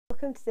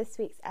Welcome to this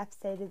week's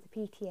episode of the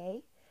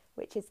PTA,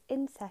 which is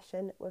in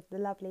session with the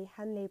lovely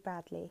Hanleigh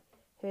Bradley,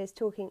 who is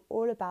talking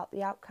all about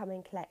the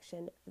upcoming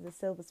collection of the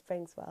Silver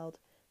Springs World,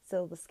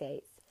 Silver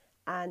Skates,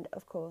 and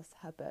of course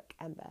her book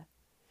Ember,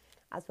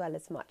 as well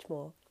as much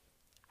more.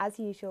 As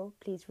usual,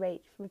 please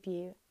rate,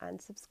 review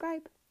and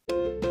subscribe.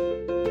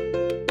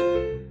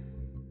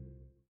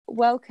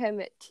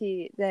 Welcome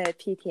to the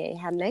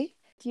PTA, Hanleigh.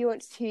 Do you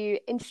want to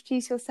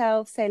introduce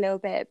yourself, say a little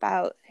bit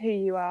about who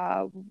you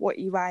are, what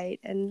you write,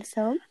 and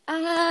so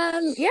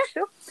on? Yeah,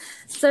 sure.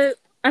 So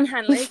I'm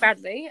Hanleigh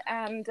Bradley,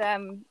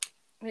 and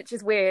which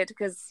is weird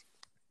because,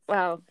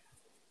 well,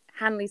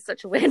 Hanleigh's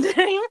such a weird name.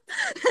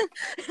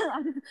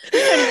 I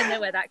don't even know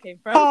where that came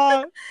from.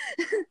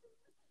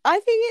 I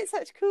think it's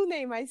such a cool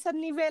name. I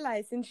suddenly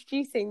realised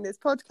introducing this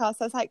podcast,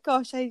 I was like,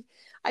 gosh,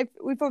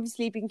 we've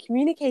obviously been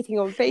communicating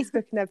on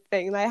Facebook and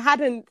everything, and I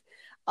hadn't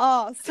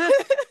asked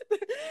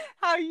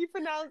how you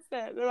pronounce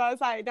it, and I was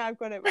like, no, I've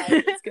got it right,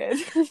 it's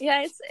good.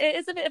 Yeah, it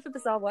is a bit of a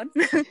bizarre one.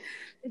 It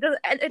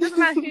doesn't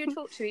matter who you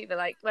talk to either,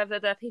 like whether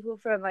they're people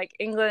from like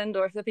England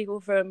or if they're people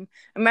from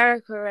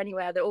America or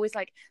anywhere, they're always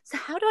like, so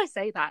how do I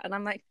say that? And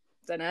I'm like,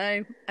 don't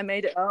know, I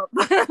made it up.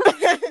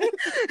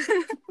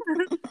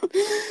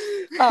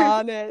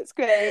 Oh no, it's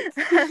great.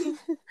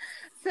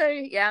 So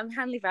yeah, I'm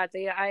Hanleigh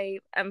Bradley. I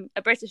am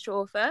a British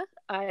author.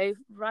 I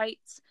write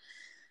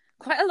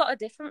quite a lot of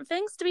different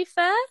things, to be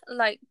fair,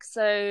 like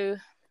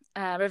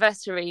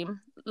reverse ream,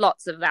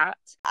 lots of that.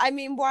 I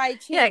mean, why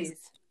choose? Yeah,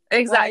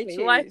 exactly.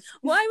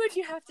 Why would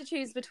you have to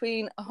choose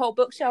between a whole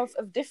bookshelf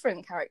of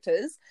different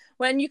characters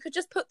when you could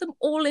just put them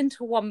all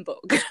into one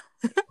book?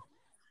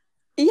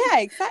 Yeah,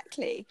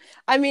 exactly.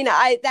 I mean,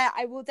 I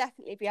will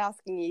definitely be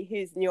asking you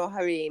who's in your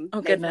harem.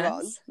 Oh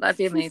goodness, that'd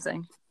be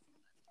amazing.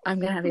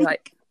 I'm gonna be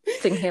like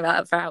thinking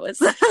about it for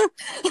hours.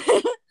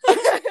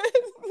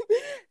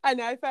 I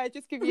know, if I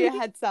just give you a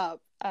heads up,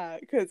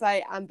 because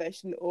I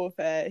ambushed an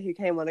author who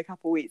came on a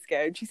couple of weeks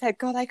ago, and she said,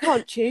 God, I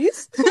can't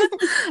choose.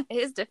 It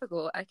is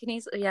difficult. I can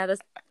easily, there's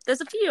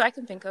a few I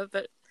can think of,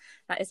 but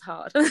that is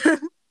hard.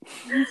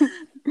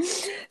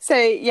 So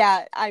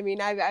yeah, I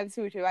mean, I've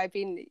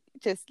been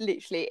just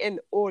literally in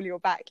all your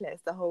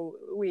backlist the whole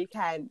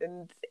weekend,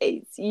 and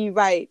you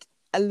write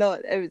a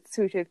lot of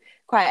sort of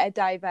quite a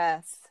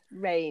diverse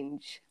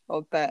range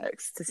of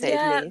books, to say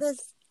the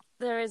least.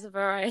 There is a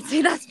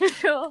variety, that's for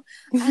sure.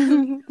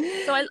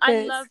 So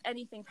I love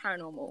anything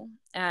paranormal.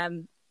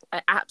 I'm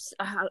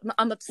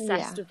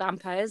obsessed with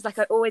vampires. Like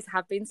I always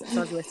have been since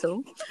I was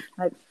little.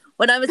 Like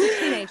when I was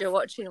a teenager,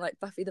 watching like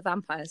Buffy the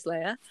Vampire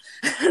Slayer.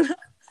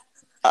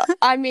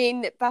 I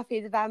mean, Buffy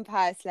the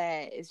Vampire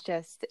Slayer is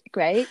just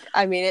great.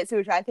 I mean, it's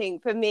sort of, I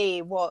think for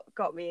me, what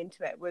got me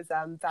into it was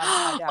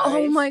Vampire Diaries.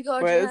 Oh my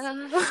god,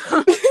 yeah.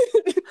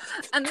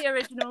 And the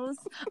originals.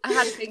 I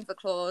had a thing for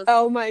Claus.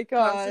 Oh my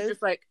god. Klaus is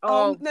just like,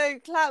 oh no,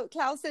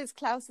 Klaus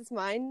is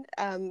mine.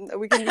 Are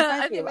we going to be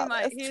I think we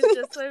might. He's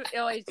just so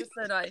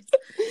nice.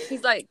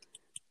 He's like,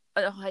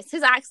 it's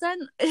his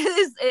accent. It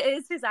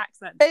is his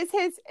accent.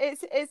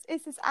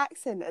 It's his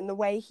accent and the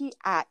way he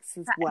acts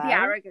as well. The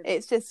arrogance.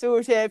 It's just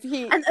sort of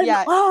the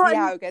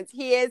arrogance.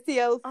 He is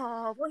the old.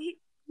 Oh, well,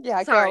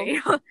 yeah. Sorry.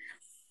 Go.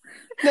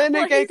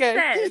 No, go. He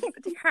says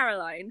to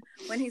Caroline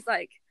when he's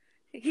like,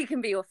 he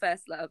can be your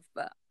first love,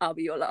 but I'll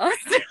be your last.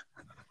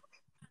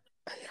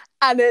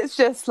 And it's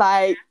just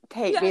like,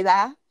 take me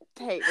there.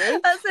 Take me.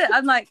 That's it.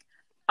 I'm like,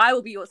 I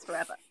will be yours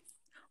forever.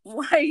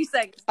 Why are you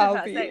saying this to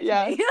her?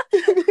 Yeah.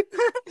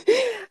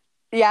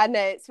 Yeah, no,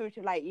 it's sort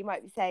of like you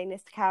might be saying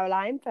this to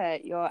Caroline,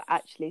 but you're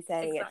actually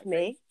saying it to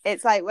me.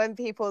 It's like when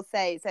people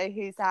say, so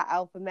who's that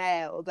alpha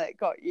male that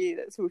got you,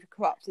 that sort of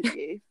corrupted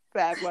you for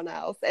everyone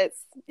else?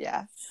 It's,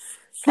 yeah.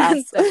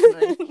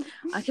 Definitely.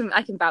 I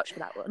can vouch for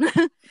that one.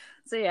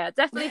 So yeah,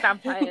 definitely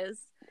vampires.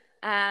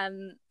 I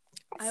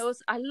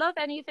love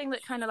anything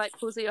that kind of like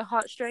pulls at your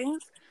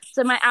heartstrings.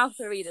 So my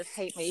alpha readers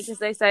hate me because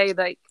they say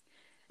like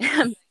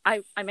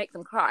I make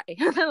them cry.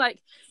 They're like,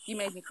 you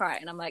made me cry,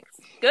 and I'm like,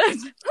 good.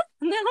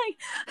 And they're like,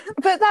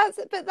 but that's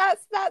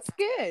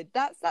good.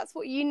 That's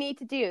what you need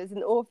to do as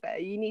an author.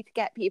 You need to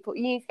get the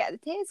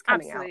tears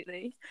coming out.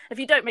 Absolutely. If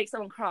you don't make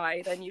someone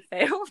cry, then you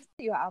failed.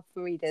 Your alpha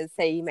readers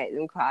say you make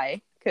them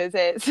cry because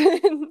it's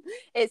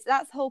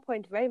that's the whole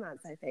point of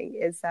romance. I think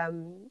is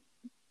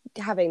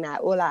having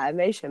that all out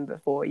emotion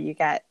before you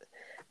get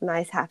a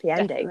nice happy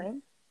ending.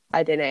 Definitely.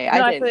 I don't know.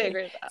 I fully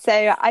agree with that.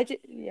 So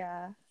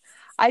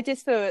I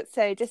just thought,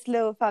 so just a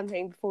little fun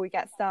thing before we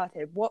get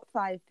started. What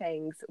 5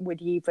 things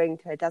would you bring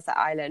to a desert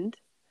island?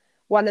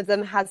 One of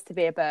them has to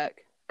be a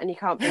book, and you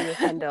can't bring your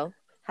Kindle.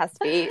 Has to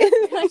be.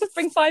 Can I just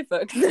bring 5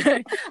 books?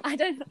 No, I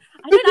don't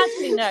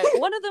actually know.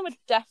 One of them would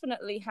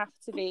definitely have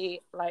to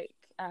be like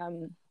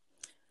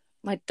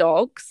my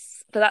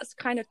dogs, but that's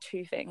kind of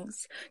 2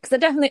 things because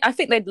I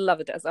think they'd love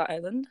a desert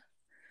island.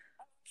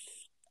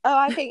 Oh,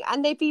 I think,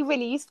 and they'd be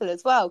really useful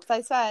as well, because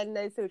I swear in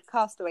those sort of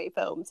castaway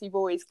films, you've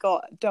always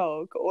got a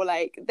dog, or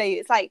like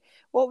it's like,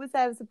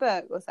 there was a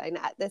book or something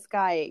that this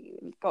guy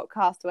got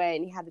cast away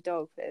and he had a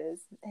dog for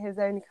his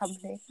only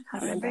company. I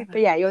can't remember.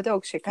 But yeah, your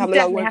dog should come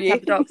along with you. Definitely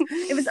have to have the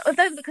dogs. It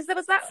was because there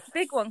was that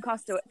big one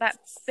Castaway, that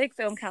big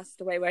film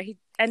Castaway, where he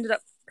ended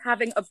up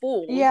having a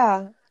ball.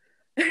 Yeah.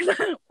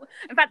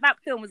 In fact, that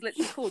film was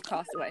literally called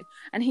Castaway,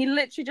 and he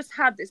literally just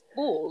had this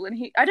ball,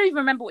 and I don't even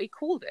remember what he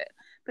called it,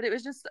 but it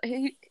was just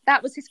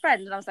that was his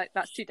friend, and I was like,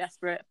 that's too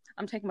desperate.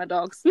 I'm taking my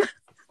dogs.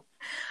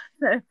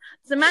 so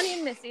Manny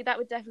and Missy, that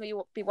would definitely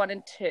be 1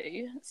 and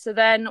 2. So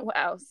then what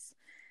else?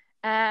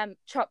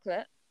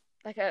 Chocolate,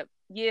 like a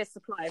year's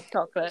supply of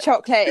chocolate.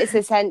 Chocolate is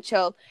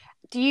essential.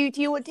 Do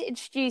you want to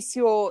introduce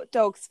your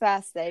dogs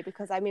first, though?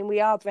 Because I mean,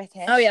 we are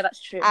British. Oh yeah,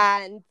 that's true.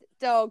 And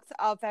dogs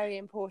are very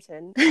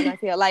important, and I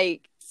feel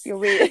like you're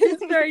really.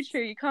 It's very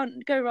true. You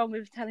can't go wrong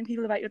with telling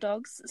people about your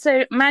dogs.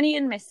 So Manny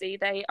and Missy,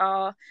 they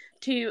are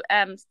 2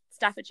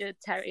 Staffordshire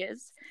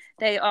Terriers.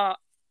 They are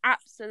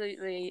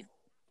absolutely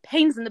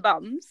pains in the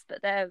bums,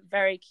 but they're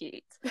very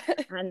cute,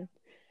 and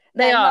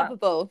they are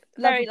lovable.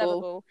 Very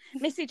lovable.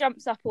 Missy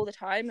jumps up all the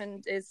time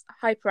and is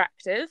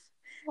hyperactive,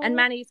 and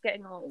Manny's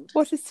getting old.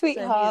 What a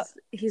sweetheart! So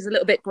he's a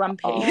little bit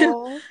grumpy.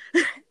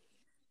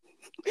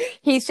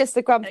 He's just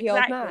a grumpy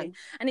old man,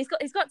 and he's got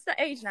to that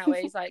age now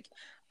where he's like,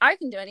 I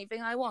can do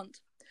anything I want,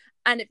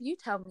 and if you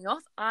tell me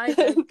off, I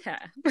don't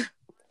care.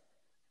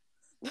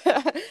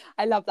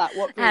 I love that.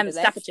 What breed are they?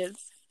 Staffordshires.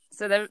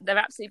 So they're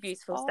absolutely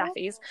beautiful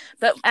staffies.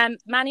 But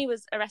Manny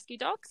was a rescue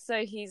dog,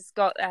 so he's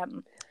got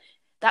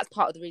that's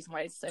part of the reason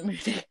why he's so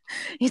moody.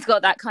 He's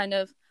got that kind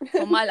of,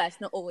 well, my life's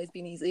not always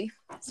been easy,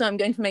 so I'm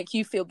going to make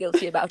you feel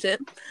guilty about it.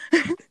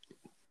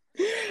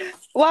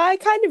 Well, I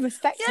kind of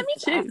respect. Yeah, me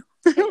too.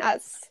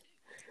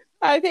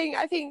 I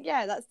think,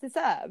 yeah, that's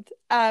deserved.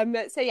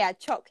 So yeah,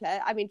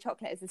 chocolate. I mean,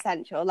 chocolate is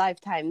essential.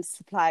 Lifetime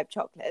supply of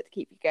chocolate to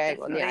keep you going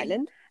Definitely. on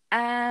the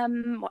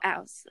island. What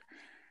else?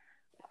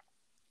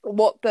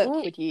 What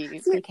book would you be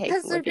taking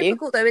That's so with you?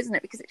 difficult, though, isn't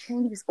it? Because it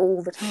changes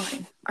all the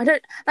time. I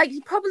don't like.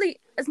 Probably,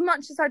 as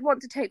much as I'd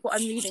want to take what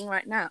I'm reading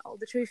right now,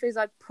 the truth is,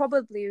 I'd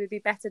probably would be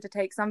better to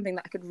take something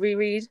that I could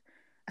reread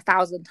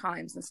 1,000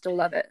 times and still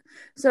love it.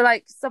 So,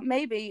 like,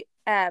 maybe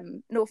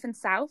North and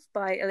South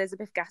by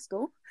Elizabeth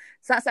Gaskell.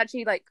 So that's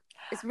actually like,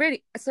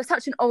 it's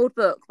such an old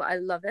book, but I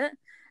love it.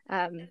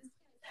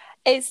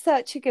 It's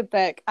such a good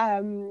book.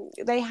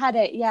 They had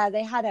it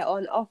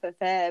on offer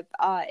for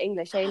our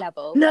English A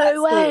level.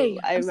 No way!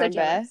 I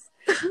remember.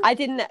 I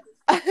didn't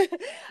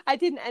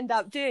end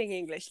up doing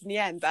English in the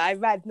end, but I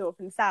read North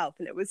and South,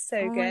 and it was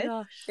so good. My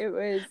gosh. It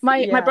was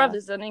my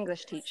brother's an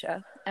English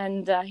teacher,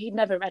 and he'd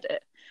never read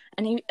it,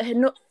 and he never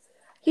read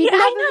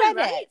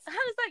it. I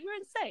was like, you're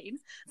insane.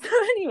 So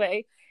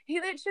anyway, he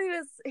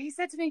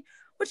said to me,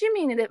 what do you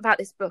mean about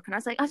this book? And I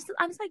was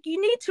like,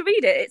 you need to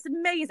read it. It's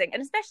amazing.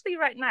 And especially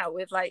right now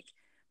with like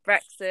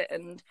Brexit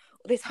and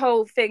this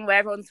whole thing where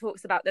everyone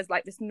talks about there's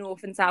like this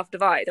North and South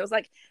divide. I was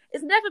like,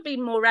 it's never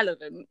been more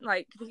relevant.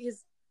 Like,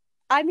 because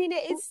I mean,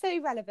 it is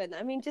so relevant.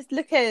 I mean, just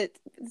look at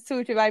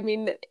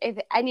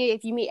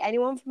if you meet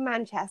anyone from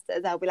Manchester,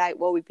 they'll be like,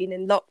 well, we've been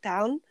in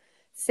lockdown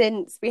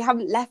since we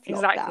haven't left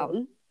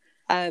lockdown.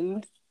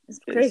 And it's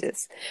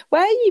just,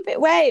 where are you based?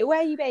 Where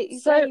are you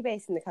based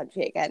in the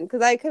country again?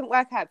 Because I couldn't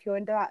work out if you're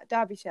in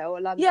Derbyshire or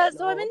London. Yeah,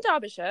 so I'm in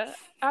Derbyshire.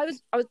 I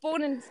was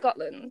born in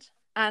Scotland,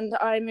 and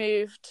I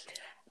moved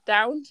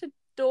down to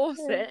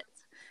Dorset.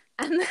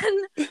 And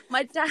then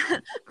my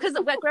dad, because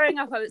growing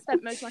up, I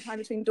spent most of my time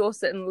between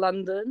Dorset and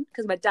London,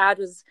 because my dad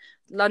was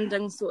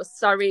London, sort of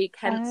Surrey,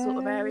 Kent sort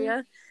of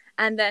area.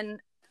 And then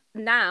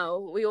now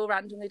we all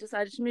randomly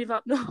decided to move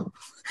up north.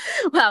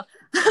 Well,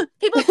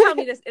 people tell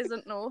me this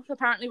isn't north.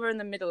 Apparently we're in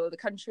the middle of the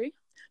country.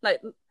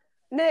 Like,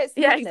 no, it's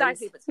yeah,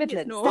 Midlands. exactly. But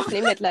Midlands, north.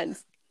 definitely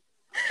Midlands.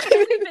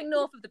 Anything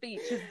north of the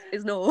beach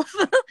is north.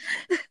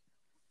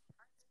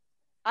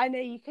 I know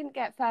you couldn't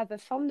get further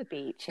from the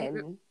beach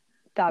in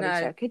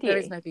Derbyshire, could you? There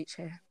is no beach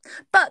here,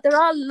 but there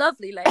are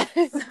lovely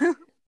lakes.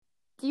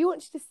 Do you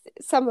want to just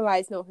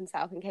summarise North and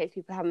South in case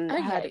people haven't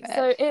heard of it?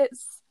 So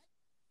it's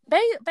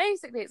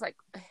basically it's like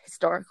a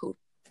historical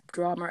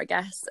drama, I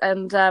guess,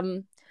 and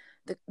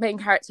the main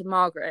character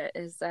Margaret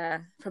is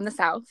from the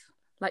south,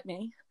 like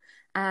me,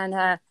 and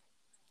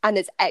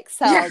it's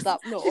excelled up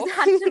north.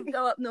 She's had to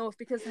go up north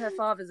because her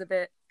father's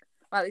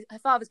her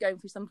father's going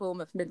through some form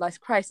of midlife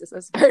crisis, I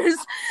suppose,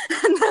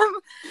 and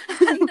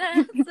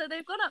so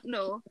they've gone up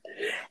north.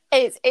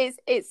 It's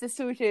a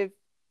sort of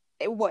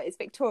it's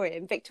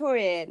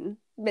Victorian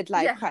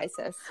midlife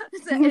crisis.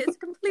 So it's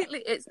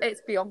completely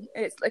it's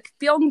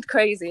beyond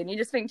crazy, and you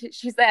just think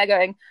she's there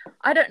going,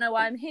 I don't know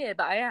why I'm here,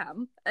 but I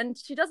am, and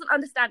she doesn't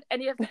understand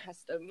any of the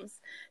customs.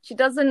 She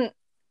doesn't,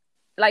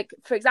 like,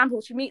 for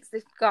example, she meets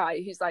this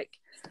guy who's like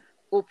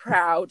all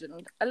proud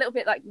and a little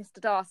bit like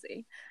Mr.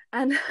 Darcy,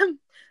 and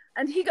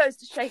he goes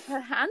to shake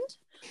her hand,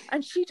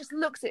 and she just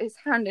looks at his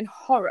hand in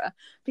horror,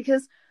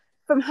 because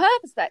from her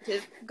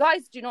perspective,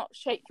 guys do not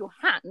shake your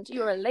hand.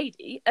 You're a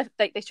lady.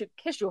 They should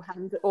kiss your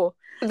hand or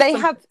they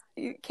have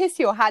kiss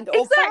your hand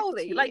or bow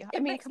to you. Like,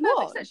 it makes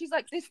perfect sense. She's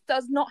like, this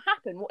does not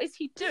happen. What is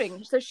he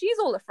doing? So she's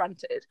all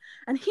affronted,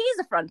 and he's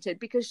affronted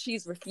because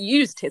she's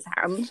refused his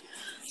hand.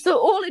 So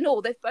all in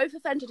all, they've both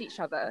offended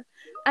each other,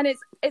 and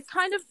it's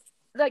kind of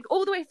like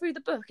all the way through the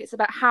book, it's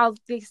about how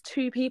these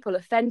two people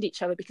offend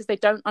each other because they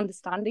don't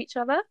understand each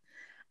other.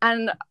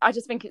 And I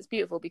just think it's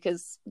beautiful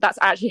because that's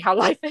actually how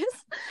life is.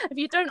 If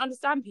you don't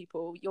understand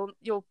people,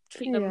 you'll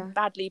treat them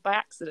badly by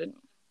accident.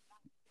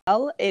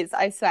 Well,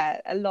 I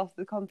swear, a lot of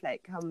the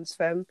conflict comes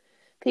from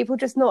people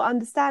just not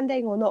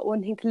understanding or not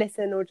wanting to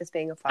listen or just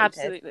being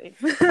affronted. Absolutely.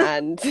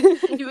 And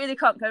you really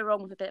can't go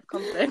wrong with a bit of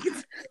conflict.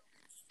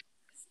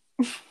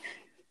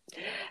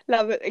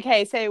 Love it.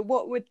 Okay, so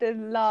what would the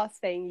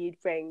last thing you'd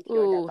bring to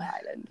your desert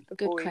island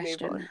before good we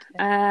question. move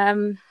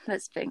on?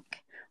 Let's think.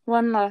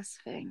 One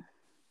last thing.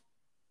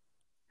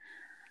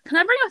 Can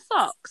I bring a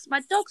fox?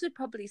 My dogs would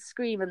probably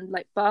scream and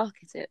like bark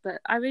at it, but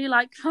I really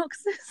like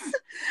foxes.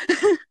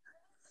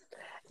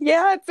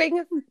 Yeah, bring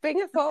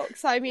a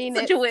fox. I mean,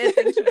 such a weird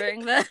thing to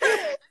bring there.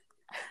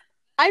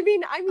 I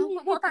mean,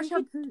 what about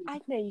shampoo? I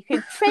don't know. You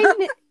could train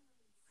it.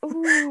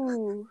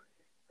 Ooh.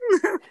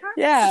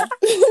 Yeah.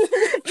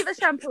 Either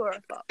shampoo or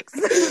a fox.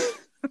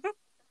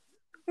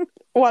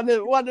 One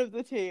of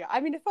the two. I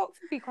mean, a fox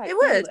would be quite It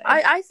cool, would. though.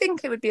 I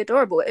think it would be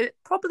adorable. It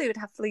probably would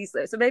have fleas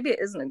though, so maybe it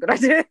isn't a good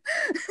idea.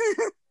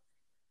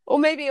 Or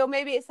maybe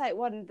it's like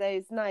one of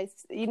those nice,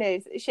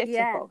 shifty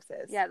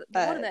foxes. Yeah,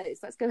 one of those.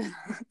 Let's go with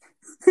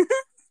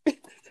that.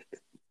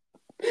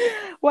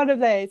 One of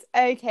those.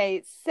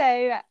 Okay,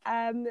 so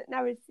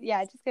now we're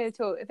just going to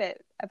talk a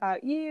bit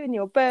about you and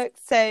your book.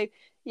 So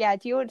do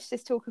you want to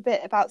just talk a bit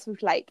about sort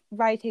of like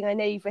writing? I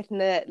know you've written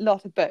a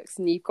lot of books,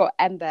 and you've got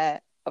Ember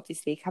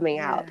obviously coming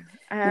out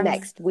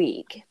next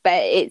week.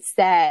 But it's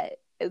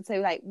so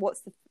like,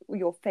 what's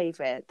your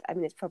favorite? I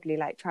mean, it's probably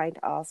like trying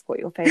to ask what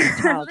your favorite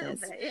child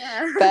is.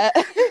 But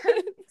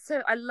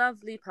so I love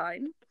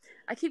lupine.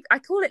 I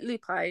call it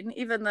lupine,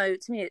 even though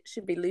to me it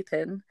should be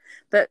lupin.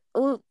 But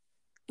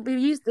we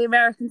used the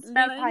American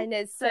spelling. Lupine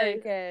is so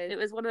good. It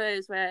was one of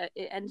those where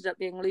it ended up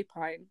being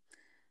lupine.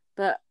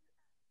 But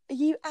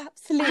you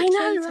absolutely, I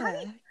know,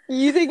 right?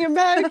 Using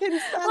American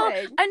spelling.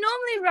 Well, I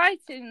normally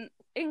write in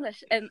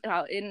English in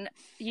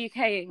UK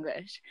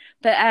English,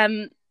 but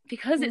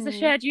because it's a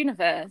shared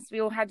universe,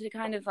 we all had to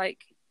kind of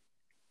like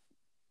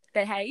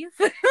behave,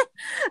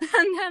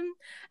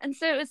 and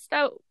so it was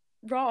spelt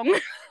wrong.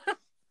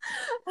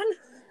 And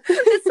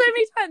there's so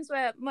many times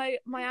where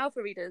my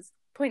alpha readers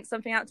point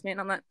something out to me,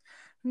 and I'm like,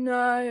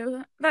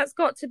 no, that's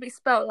got to be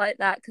spelt like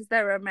that because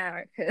they're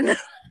American.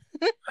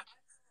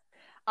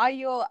 Are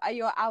your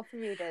alpha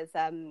readers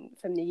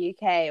from the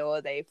UK or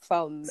are they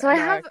from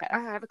America? I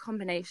have a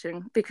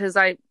combination because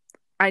I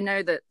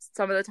know that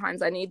some of the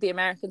times I need the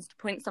Americans to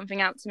point something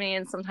out to me,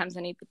 and sometimes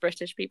I need the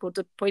British people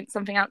to point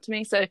something out to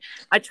me. So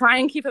I try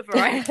and keep a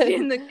variety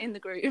in the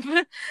group.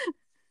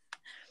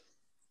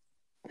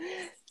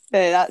 So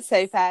that's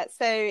so fair.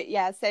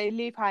 So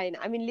lupine.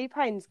 I mean,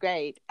 lupine's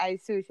great. Do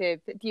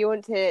you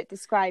want to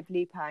describe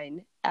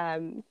lupine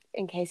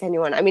in case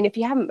anyone? I mean, if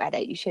you haven't read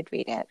it, you should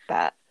read it.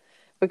 But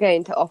we're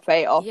going to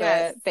operate off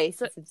a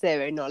basis of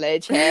zero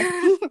knowledge here.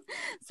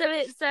 So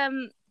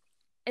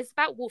it's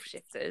about wolf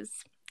shifters,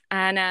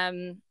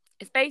 and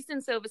it's based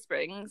in Silver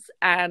Springs,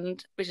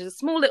 which is a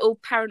small little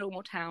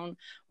paranormal town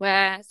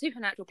where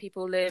supernatural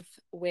people live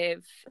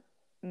with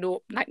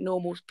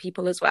normal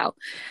people as well.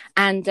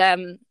 And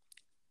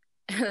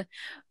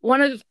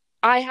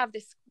I have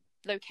this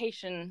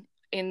location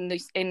in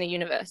the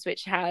universe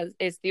which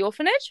is the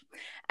orphanage,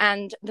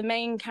 and the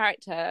main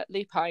character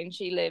Lupine,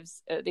 she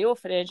lives at the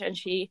orphanage, and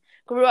she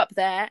grew up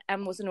there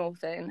and was an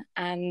orphan,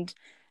 and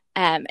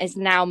is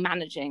now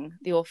managing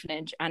the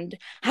orphanage and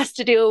has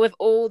to deal with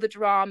all the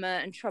drama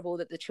and trouble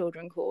that the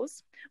children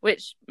cause,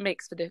 which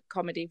makes for the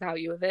comedy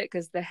value of it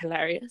because they're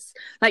hilarious.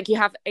 Like, you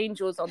have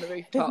angels on the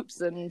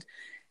rooftops and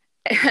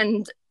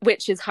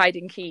witches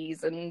hiding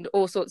keys and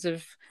all sorts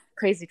of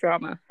crazy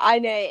drama. I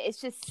know,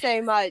 it's just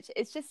so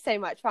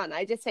much fun.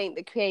 I just think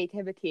the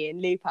creativity in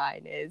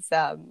Lupine is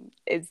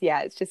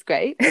it's just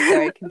great.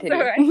 Sorry,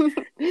 continue.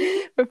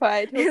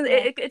 Right.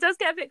 It does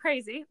get a bit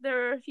crazy.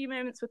 There are a few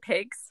moments with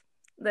pigs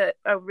that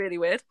are really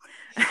weird,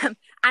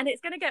 and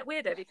it's going to get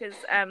weirder because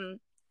I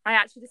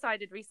actually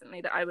decided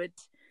recently that I would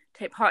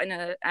take part in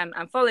an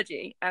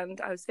anthology,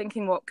 and I was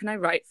thinking, what can I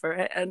write for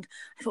it? And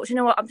I thought, you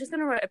know what, I'm just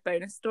going to write a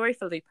bonus story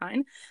for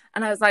Lupine.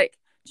 And I was like,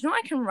 do you know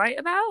what I can write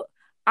about?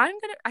 I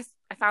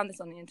found this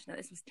on the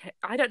internet.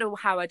 I don't know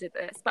how I did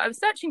this, but I was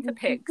searching for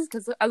pigs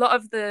because a lot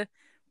of the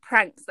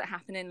pranks that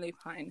happen in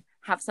Lupine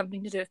have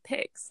something to do with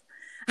pigs.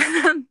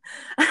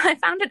 I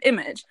found an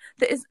image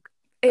that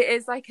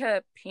is like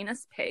a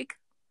penis pig,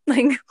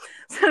 like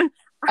so.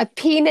 A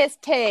penis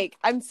pig.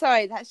 I'm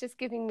sorry, that's just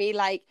giving me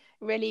like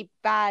really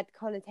bad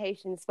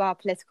connotations for our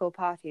political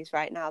parties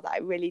right now that I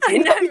really do. I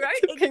know,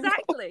 right?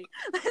 Exactly.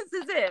 This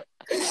is it.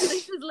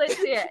 This is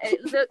literally it.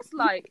 It looks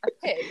like a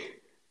pig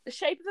the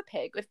shape of a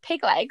pig with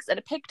pig legs and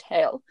a pig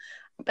tail,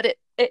 but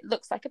it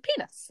looks like a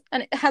penis,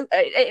 and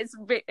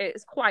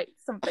it's quite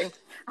something.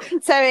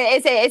 So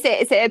is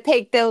it a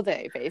pig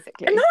dildo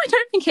basically? No, I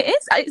don't think it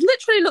is. It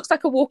literally looks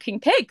like a walking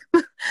pig.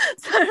 So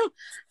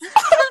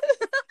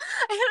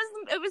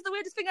it was the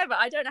weirdest thing ever.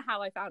 I don't know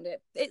how I found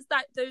it. It's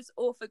that those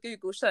author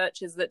Google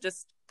searches that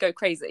just go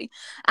crazy.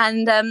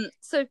 And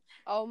so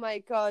oh my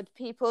god,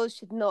 people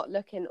should not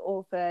look in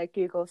author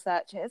Google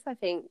searches. I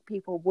think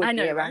people would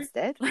be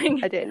arrested. Right?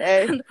 I don't know.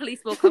 And the police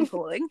will come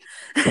calling.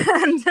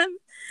 And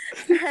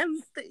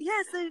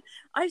yeah, so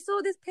I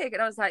saw this pig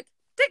and I was like,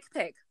 dick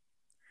pig.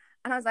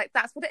 And I was like,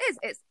 that's what it is.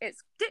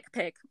 It's dick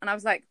pig. And I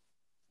was like,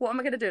 what am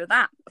I going to do with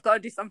that? I've got to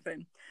do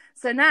something.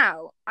 So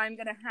now I'm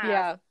going to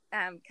have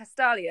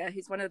Castalia,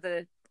 who's one of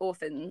the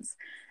orphans,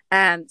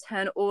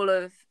 turn all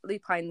of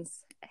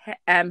Lupine's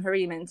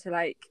harem into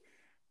like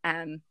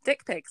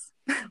dick pigs.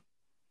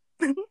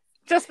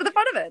 Just for the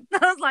fun of it.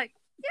 And I was like,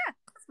 yeah,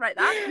 let's write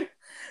that.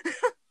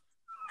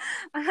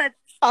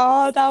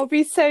 Oh, that would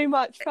be so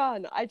much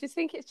fun. I just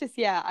think it's just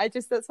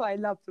that's what I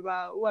loved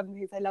about one of the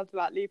things I loved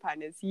about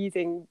Lupine is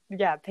using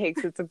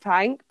pigs as a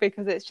prank,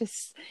 because it's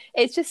just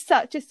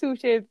such a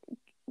sort of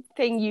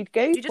thing you'd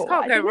go for. You just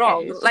can't go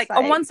wrong. Like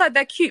on one side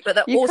they're cute, but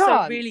they're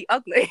also really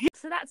ugly.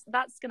 So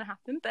that's gonna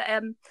happen. But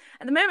at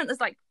the moment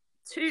there's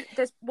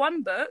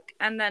one book,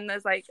 and then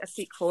there's like a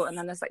sequel, and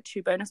then there's like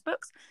 2 bonus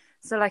books.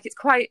 So like it's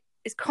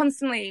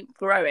constantly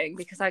growing,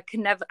 because I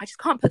just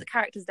can't put the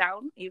characters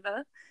down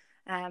either.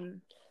 How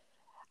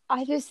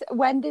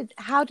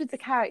did the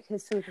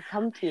characters sort of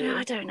come to you?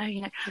 I don't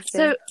know,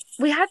 So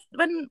we had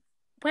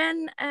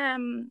when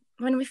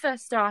we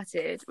first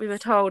started, we were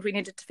told we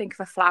needed to think of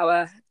a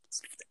flower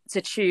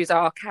to choose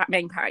our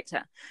main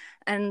character,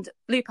 and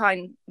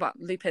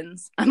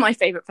lupins are my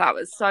favourite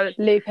flowers. So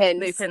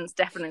lupins,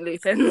 definitely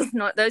lupins,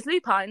 not those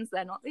lupines.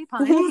 They're not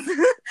lupines.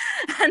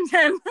 And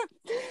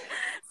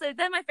so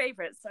they're my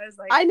favourites. So I was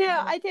like, I know,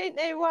 I don't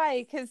know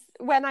why, because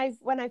when I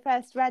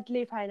first read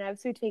Lupine, I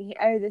was sort of thinking,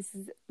 oh, this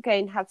is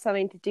going to have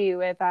something to do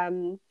with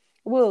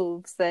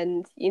wolves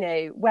and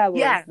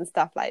werewolves and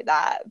stuff like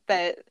that.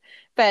 But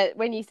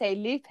when you say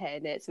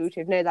Lupin, it's sort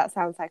of that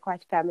sounds like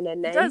quite a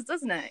feminine name. It does,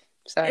 doesn't it?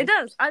 So it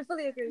does. I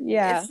fully agree.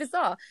 Yeah, it's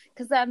bizarre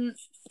because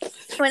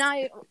when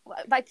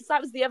because that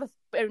was the other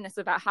bonus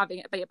about having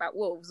it be about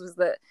wolves, was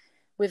that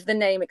with the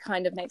name it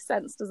kind of makes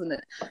sense, doesn't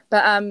it?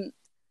 But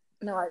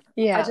no, I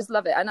just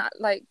love it, and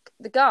like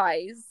the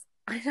guys,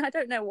 I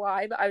don't know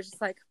why, but I was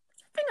just like,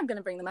 I think I'm going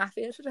to bring the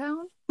mafia to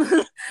town.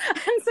 And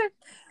so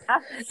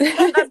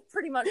that's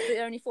pretty much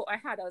the only thought I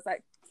had. I was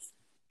like,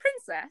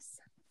 princess,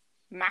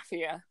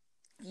 mafia,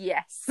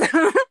 yes.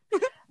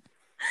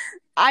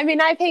 I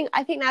mean, I think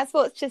that's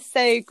what's just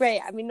so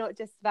great. I mean, not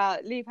just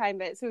about Lupine,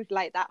 but it's sort of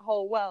like that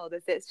whole world.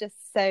 It's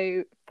just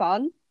so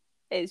fun.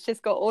 It's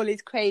just got all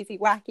these crazy,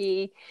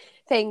 wacky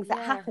things that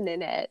happen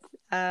in it.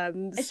 I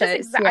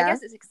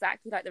guess it's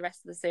exactly like the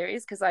rest of the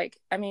series, because, like,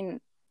 I mean,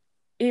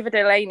 Eva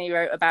Delaney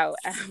wrote about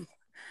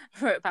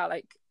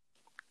like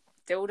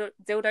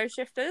dildo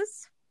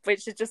shifters,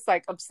 which is just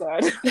like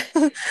absurd.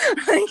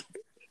 Like,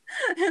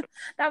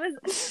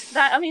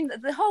 I mean,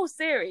 the whole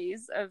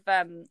series of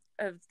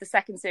the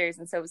second series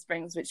in Silver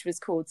Springs, which was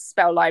called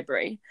Spell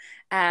Library,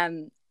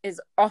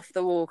 is off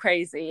the wall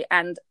crazy,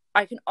 and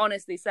I can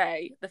honestly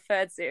say the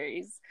third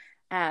series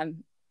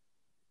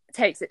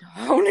takes it to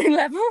a whole new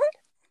level.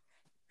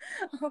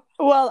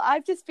 Well,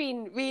 I've just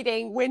been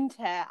reading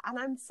Winter, and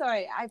I'm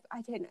sorry, I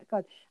don't know,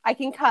 God, I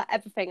can cut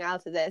everything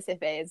out of this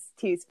if it is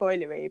too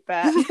spoilery,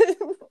 but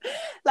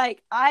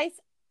like ice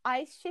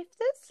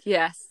shifters?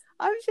 Yes.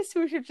 I was just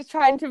sort of just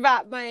trying to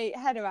wrap my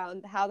head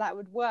around how that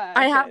would work.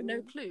 I have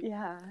no clue.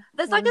 Yeah.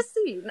 There's like a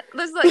scene.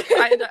 There's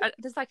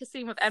like a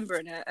scene with Ember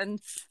in it, and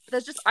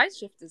there's just ice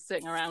shifters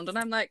sitting around, and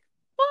I'm like,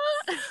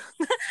 what?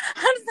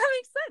 How does that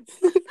make sense?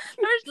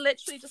 There is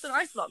literally just an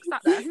ice block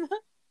sat there.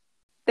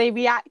 They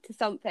react to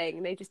something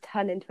and they just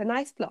turn into an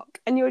ice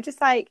block, and you're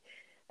just like,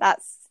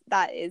 that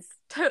is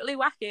totally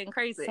wacky and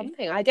crazy.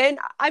 Something I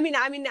mean,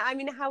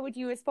 how would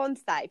you respond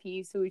to that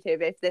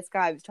if this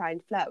guy was trying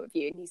to flirt with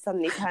you and he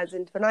suddenly turns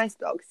into an ice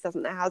block, he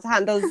doesn't know how to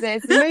handle his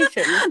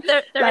emotions?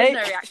 there is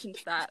no reaction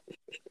to that.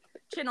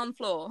 Chin on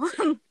floor.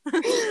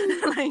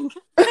 Like,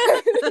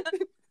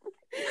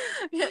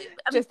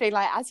 just being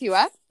like, as you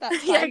were.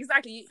 Yeah,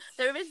 exactly.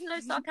 There is no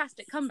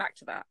sarcastic comeback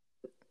to that.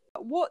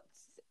 What's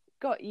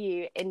got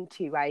you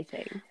into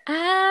writing?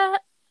 I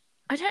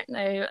don't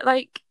know.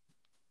 Like,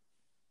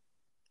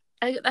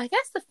 I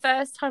guess the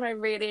first time I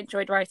really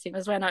enjoyed writing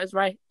was when I was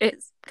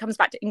it comes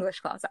back to English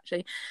class,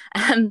 actually.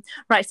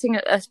 Writing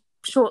a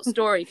short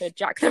story for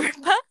Jack the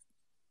Ripper.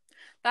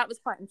 That was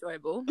quite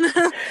enjoyable.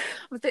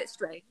 A bit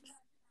strange.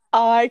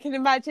 Oh, I can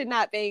imagine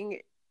that being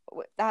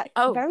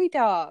very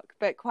dark,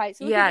 but quite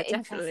sort of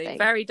interesting. Definitely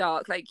very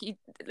dark. Like it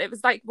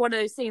was like one of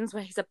those scenes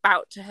where he's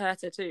about to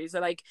hurt her too.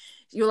 So like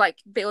you're like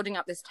building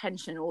up this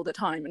tension all the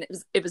time, and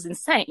it was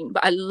insane.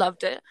 But I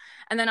loved it.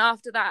 And then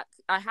after that,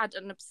 I had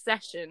an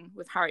obsession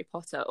with Harry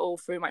Potter all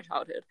through my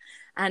childhood,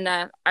 and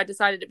I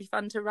decided it'd be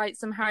fun to write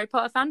some Harry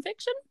Potter fan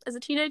fiction as a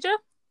teenager.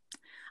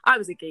 I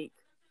was a geek.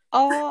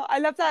 Oh, I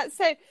love that.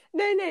 So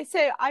no.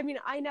 So I mean,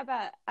 I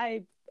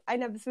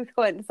never sort of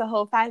got into the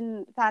whole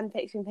fan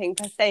fiction thing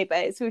per se, but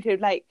it's sort of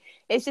like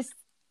it's just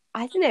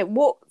I don't know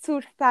what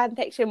sort of fan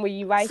fiction were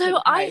you writing So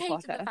for I Harry hated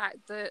Potter? the fact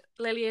that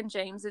Lily and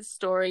James's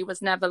story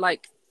was never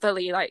like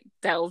fully like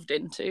delved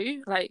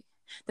into. Like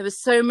there was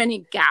so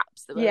many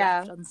gaps that were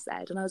left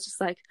unsaid, and I was just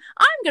like,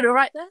 I'm gonna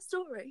write their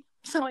story.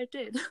 So I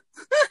did.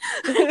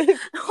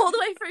 All the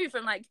way through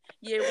from like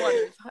year 1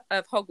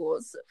 of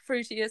Hogwarts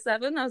through to year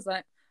 7. I was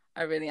like,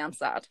 I really am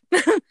sad.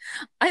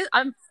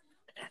 I'm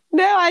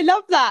No, I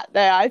love that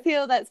though. I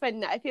feel that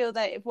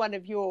if one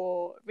of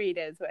your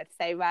readers were to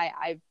say, right,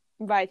 I'm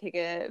writing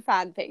a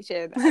fan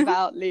fiction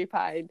about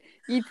Lupin,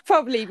 you'd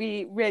probably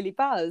be really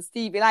buzzed.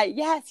 You'd be like,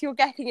 yes, you're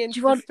getting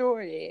into the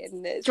story,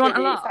 and it's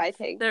really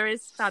exciting. There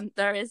is fan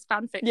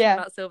fiction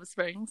about Silver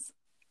Springs.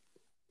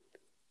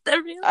 There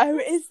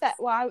really is that?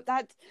 Wow,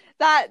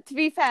 that to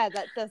be fair,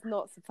 that does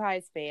not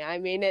surprise me. I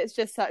mean, it's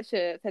just such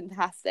a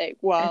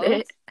fantastic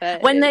world.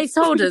 When they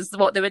told us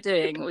what they were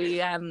doing,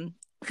 we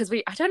because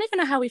I don't even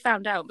know how we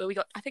found out, but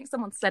I think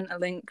someone sent a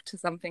link to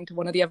something to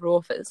one of the other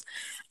authors,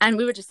 and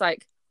we were just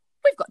like,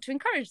 we've got to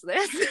encourage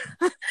this.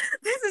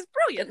 This is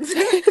brilliant.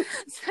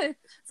 so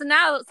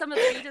now some of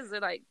the readers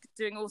are like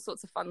doing all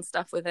sorts of fun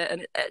stuff with it,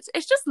 and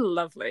it's just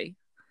lovely.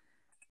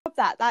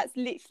 That's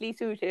literally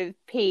sort of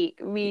peak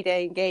reader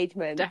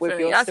engagement. Definitely. With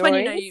your That's stories.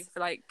 when you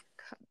know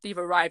you've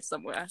arrived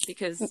somewhere,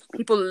 because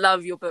people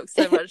love your book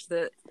so much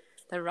that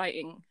they're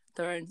writing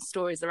their own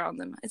stories around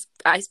them.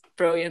 It's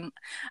brilliant.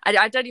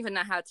 I don't even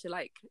know how to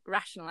like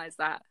rationalize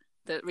that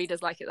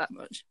readers like it that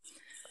much.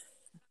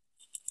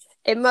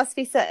 It must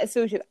be a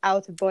sort of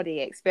out of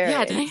body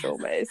experience,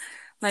 almost.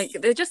 Like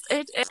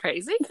it's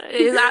crazy. It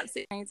is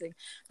absolutely amazing.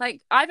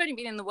 Like I've only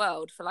been in the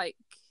world for like,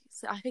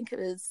 so I think it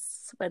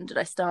was, when did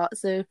I start?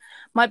 So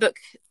my book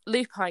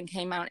Lupin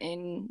came out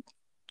in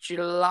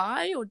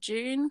July or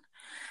June,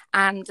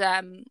 and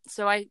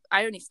so I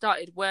only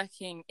started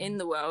working in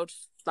the world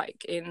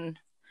like in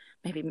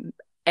maybe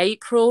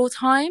April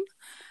time.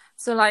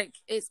 So like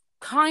it's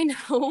kind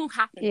of all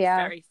happened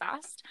very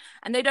fast,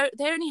 and they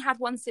only had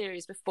one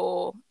series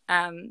before,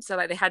 so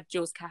like they had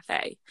Jules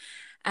Cafe,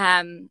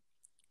 and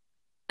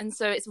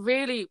so it's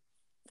really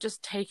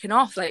just taken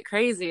off like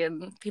crazy,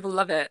 and people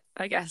love it,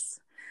 I guess.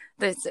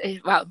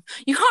 Well,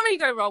 you can't really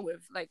go wrong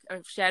with like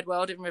a shared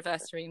world in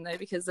Reverse Dream though,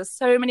 because there's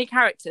so many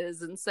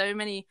characters and so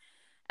many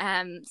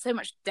so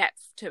much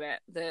depth to it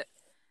that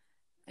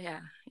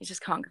you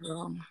just can't go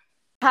wrong.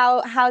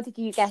 How did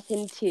you get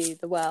into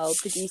the world?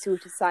 Did you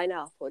sort of sign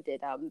up, or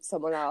did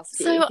someone ask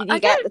you? So did you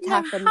get the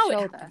tap on the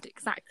shoulder?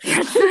 Exactly.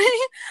 I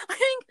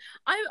think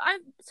I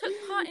took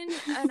part in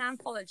an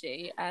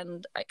anthology,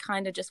 and I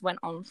kind of just went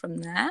on from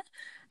there,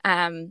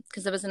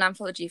 because there was an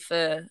anthology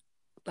for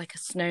like a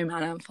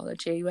snowman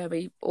anthology where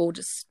we all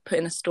just put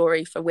in a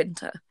story for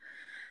winter,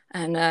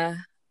 and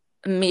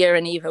Mia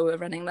and Eva were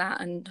running that,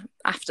 and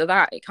after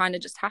that it kind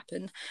of just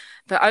happened.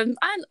 But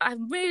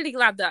I'm really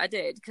glad that I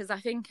did, because I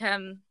think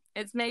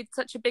it's made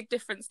such a big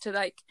difference to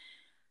like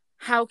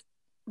how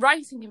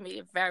writing can be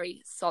a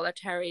very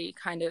solitary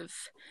kind of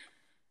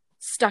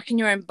stuck in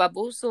your own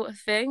bubble sort of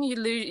thing. You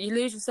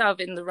lose yourself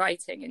in the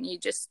writing, and you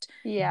just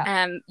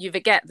you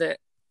forget that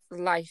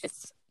life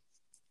is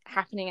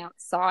happening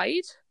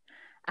outside.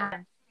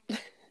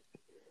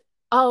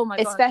 Oh my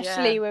god!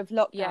 Especially with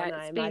lockdown,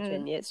 I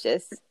imagine it's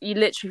just you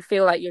literally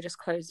feel like you're just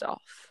closed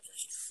off,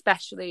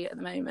 especially at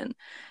the moment.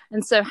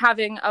 And so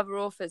having other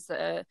authors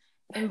that are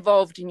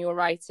involved in your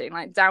writing,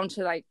 like down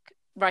to like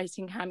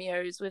writing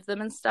cameos with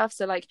them and stuff,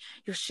 so like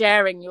you're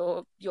sharing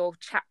your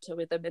chapter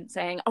with them and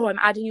saying, oh, I'm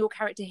adding your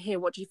character here,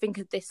 what do you think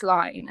of this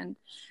line? And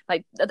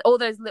like all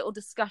those little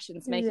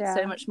discussions make it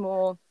so much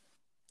more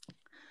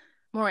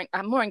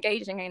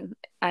engaging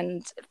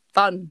and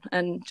fun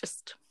and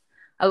just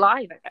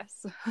alive, I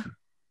guess.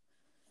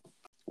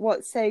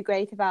 What's so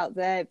great about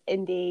the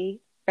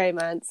indie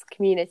romance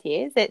community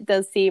is it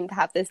does seem to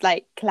have this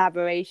like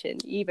collaboration,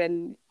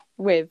 even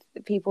with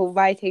people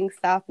writing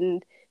stuff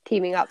and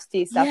teaming up to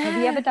do stuff.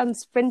 Have you ever done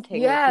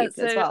sprinting with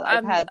people as well?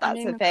 I've heard that's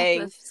a thing.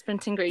 Couple of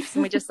sprinting groups,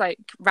 and we just like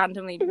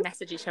randomly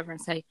message each other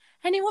and say,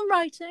 anyone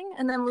writing?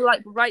 And then we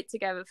like write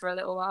together for a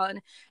little while, and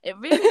it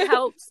really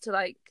helps to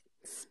like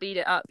speed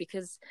it up,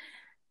 because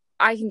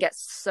I can get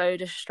so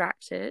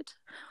distracted.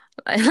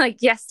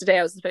 Like yesterday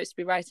I was supposed to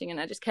be writing, and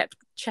I just kept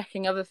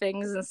checking other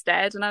things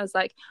instead, and I was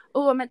like,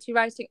 oh, I'm meant to be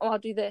writing, oh, I'll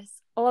do this,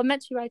 oh, I'm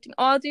meant to be writing,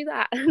 oh, I'll do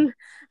that.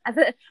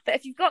 But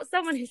if you've got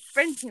someone who's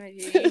sprinting with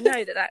you, you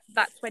know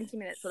that 20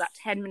 minutes or that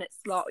 10-minute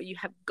slot, you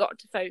have got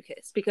to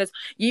focus, because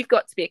you've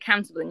got to be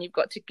accountable, and you've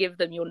got to give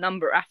them your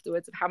number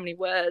afterwards of how many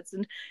words,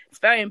 and it's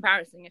very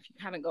embarrassing if you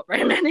haven't got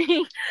very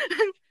many.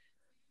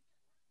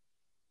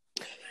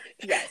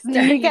 Yes, do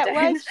you get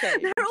words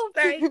shamed? They're all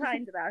very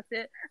kind about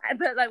it,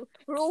 but like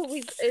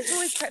it's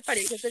always quite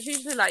funny, because there's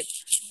usually like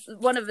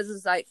one of us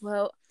is like,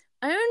 well,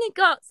 I only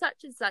got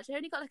such and such, I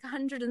only got like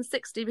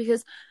 160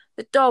 because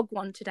the dog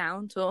wanted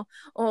out,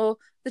 or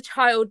the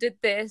child did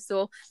this,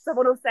 or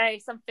someone will say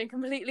something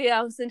completely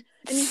else, and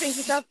you think to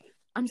yourself,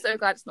 I'm so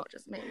glad it's not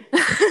just me.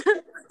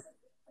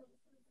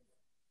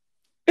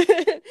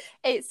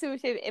 It's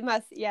sort of, it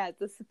must,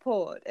 the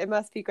support, it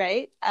must be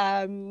great.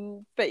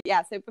 But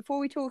yeah, so before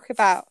we talk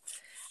about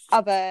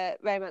other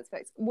romance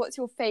books, what's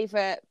your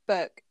favourite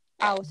book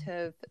out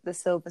of the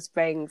Silver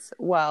Springs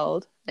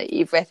world that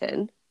you've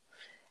written?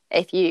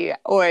 Are you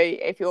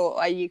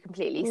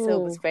completely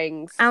Silver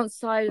Springs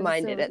outside of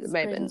minded the at the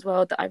Silver moment? Springs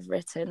world that I've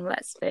written?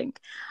 Let's think.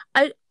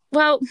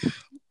 Well,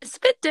 it's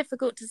a bit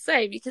difficult to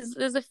say because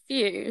there's a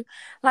few.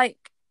 Like,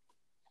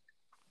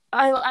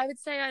 I would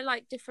say I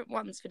like different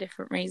ones for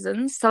different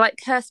reasons. So, like,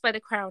 Cursed by the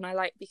Crown, I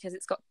like because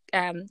it's got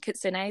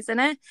kitsunes in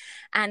it,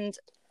 and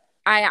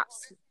I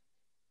absolutely.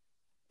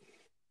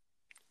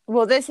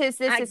 Well, this is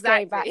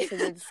going back to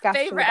the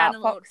discussion favorite about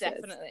animal, foxes.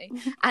 definitely,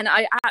 and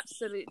I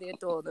absolutely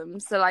adore them.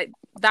 So, like,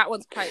 that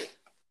one's quite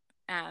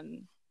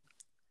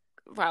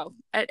well,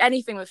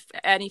 anything with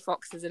any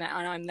foxes in it,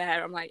 and I'm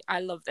there. I'm like,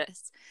 I love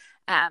this.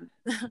 And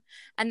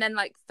then,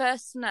 like,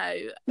 First Snow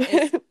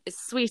is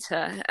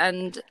sweeter,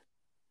 and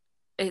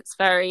it's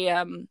very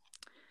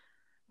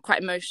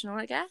quite emotional,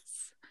 I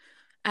guess.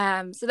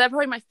 So they're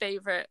probably my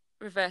favorite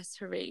reverse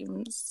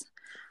harems.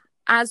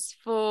 As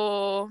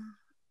for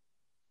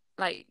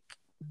like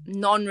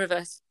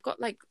non-reverse, got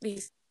like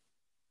these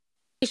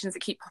that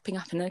keep popping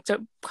up and I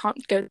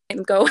can't go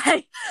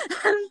away.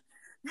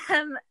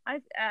 As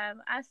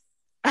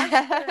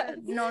for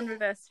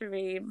non-reverse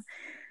harem,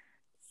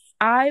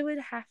 I would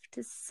have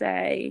to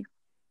say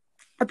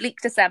A Bleak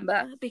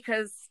December,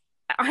 because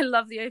I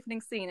love the opening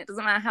scene. It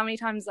doesn't matter how many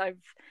times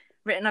I've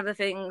written other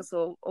things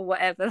or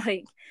whatever.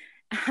 Like,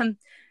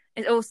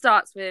 it all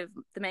starts with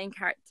the main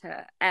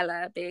character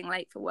Ella being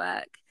late for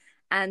work,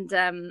 and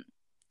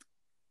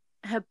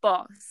her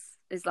boss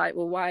is like,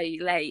 "Well, why are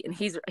you late?" And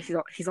he's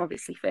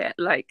obviously fit.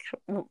 Like,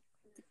 well,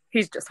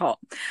 he's just hot,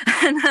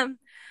 and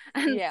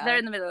they're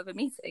in the middle of a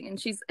meeting, and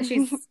she's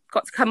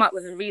got to come up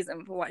with a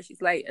reason for why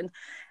she's late, and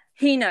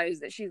he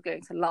knows that she's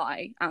going to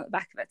lie out the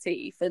back of her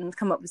teeth and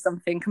come up with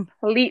something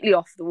completely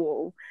off the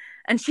wall.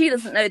 And she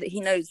doesn't know that he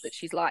knows that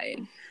she's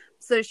lying.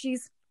 So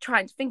she's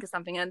trying to think of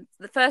something. And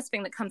the first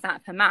thing that comes out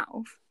of her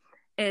mouth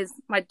is,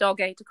 "My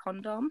dog ate a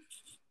condom."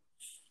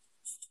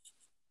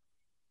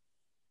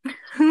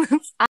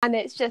 And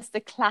it's just a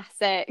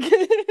classic.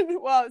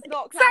 Well, it's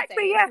not classic.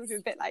 Exactly, yes.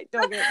 It's a bit like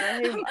Dog Ate My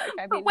Homework.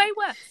 I mean, but way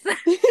worse. So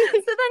then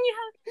you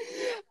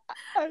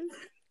have...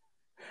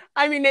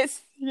 I mean,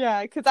 it's,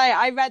 because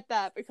I read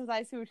that because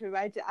I sort of,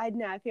 I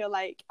feel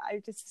like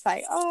I just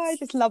like, I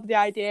just love the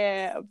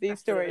idea of these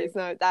stories.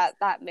 No,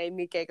 that made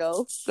me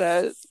giggle.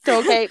 So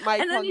Dog Ate My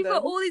And then you've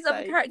got all these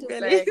other characters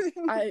really? saying,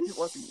 "I hope it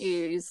wasn't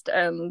used,"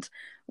 and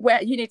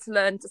where you need to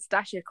learn to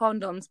stash your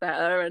condoms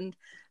better, and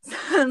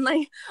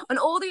like, and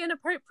all the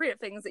inappropriate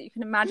things that you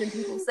can imagine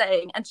people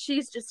saying. And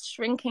she's just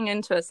shrinking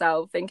into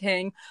herself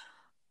thinking,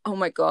 "Oh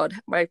my God,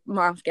 my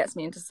mouth gets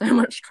me into so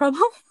much trouble."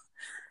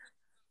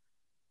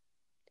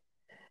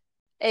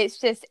 It's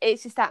just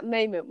that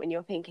moment when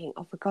you're thinking,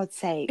 "Oh, for God's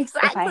sake,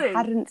 exactly. If I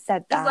hadn't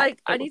said that, it's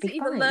like, I need to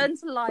either learn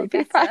to lie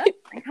better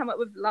and come up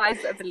with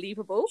lies that are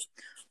believable,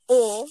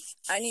 or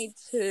I need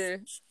to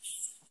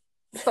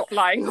stop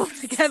lying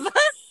altogether."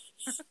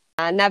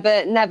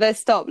 Never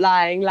stop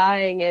lying.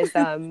 Lying is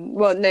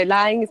well, no,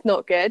 lying is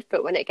not good,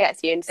 but when it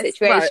gets you into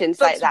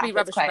situations like that,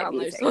 it's quite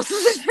amusing.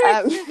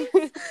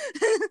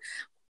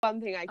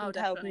 One thing I can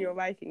tell from your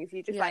writing is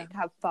you just like to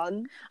have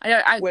fun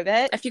with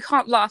it. If you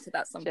can't laugh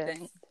about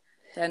something,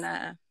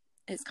 then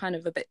it's kind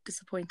of a bit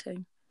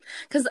disappointing.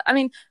 Because I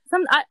mean,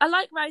 I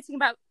like writing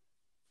about.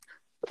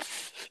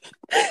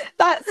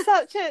 That's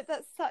such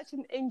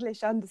an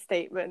English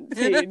understatement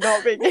to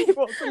not being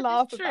able to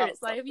laugh True, about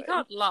it's like, something. if you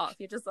can't laugh,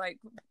 you're just like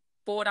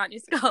bored out your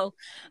skull.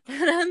 But I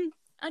don't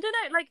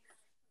know, like,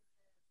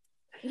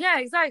 yeah,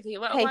 exactly.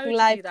 Why would you do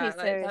that? Like,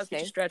 that would be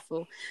just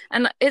dreadful.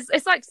 And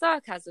it's like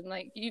sarcasm.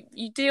 Like,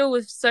 you deal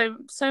with so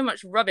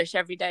much rubbish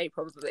every day,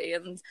 probably,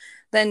 and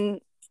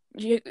then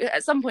you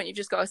at some point you've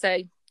just got to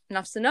say,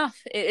 enough's enough.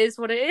 It is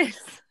what it is.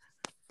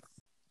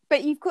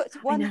 But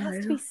one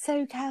has to be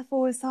so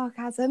careful with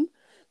sarcasm.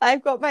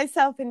 I've got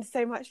myself into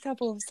so much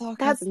trouble with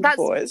sarcasm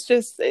before. It's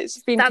just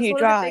been too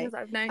dry,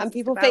 and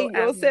people think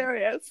you're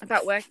serious.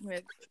 About working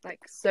with like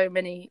so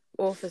many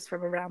authors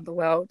from around the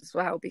world as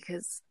well,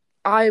 because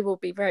I will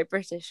be very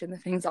British in the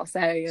things I'll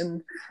say,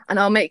 and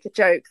I'll make a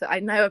joke that I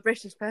know a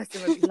British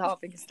person would be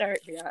laughing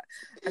hysterically at,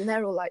 and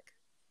they're all like,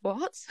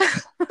 "What?"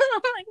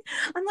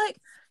 I'm like,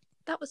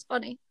 "That was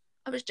funny.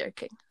 I was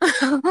joking."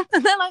 And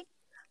they're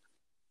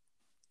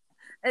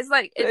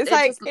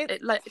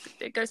like,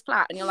 it goes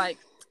flat, and you're like,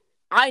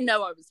 "I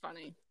know I was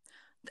funny.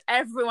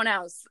 Everyone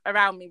else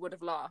around me would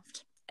have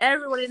laughed.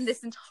 Everyone in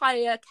this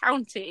entire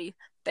county,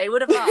 they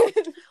would have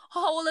laughed.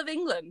 Whole of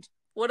England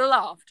would have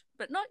laughed,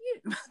 but not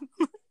you."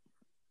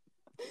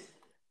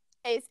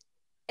 It's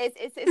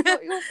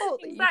not your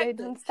fault that exactly. You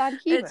don't understand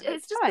humour.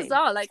 It's just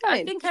bizarre. Like,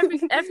 I think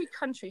every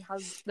country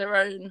has their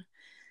own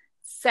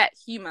set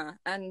humour,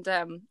 and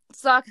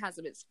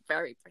sarcasm is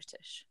very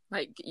British.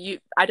 Like,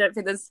 I don't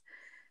think there's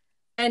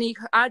any.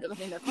 I don't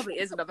think there probably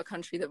is another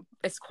country that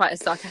is quite as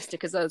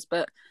sarcastic as us,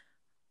 but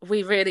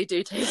we really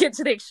do take it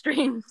to the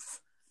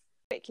extremes.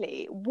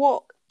 Quickly,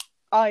 what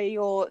are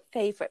your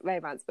favourite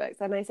romance books?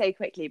 And I say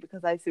quickly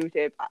because I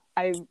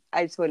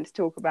just wanted to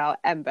talk about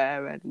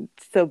Ember and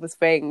Silver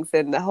Springs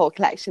and the whole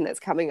collection that's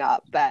coming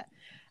up, but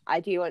I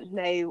do want to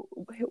know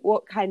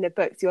what kind of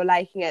books you're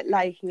liking at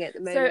the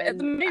moment. So at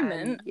the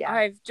moment,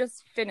 I've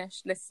just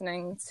finished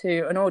listening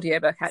to an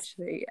audiobook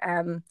actually.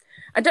 Have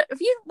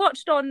you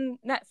watched on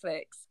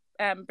Netflix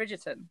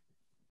Bridgerton?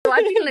 So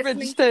I've been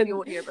listening to the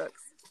audiobooks.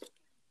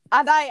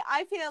 And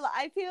I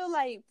feel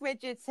like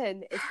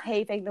Bridgerton is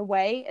paving the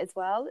way as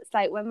well. It's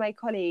like when my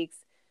colleagues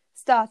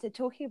started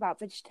talking about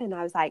Bridgerton,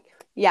 I was like,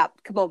 yeah,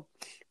 come on,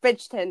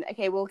 Bridgerton.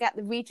 Okay, we'll get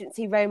the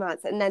Regency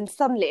romance, and then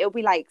suddenly it'll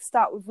be like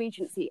start with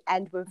Regency,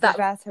 end with the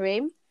Reverse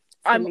Harem.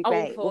 I'm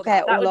all for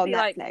that. That would be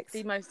Netflix. Like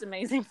the most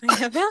amazing thing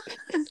ever.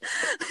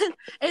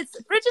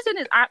 Bridgerton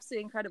is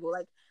absolutely incredible.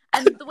 Like,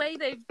 and the way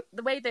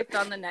they've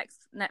done the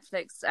next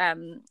Netflix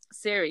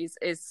series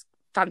is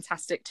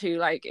fantastic too.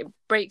 Like, it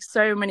breaks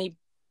so many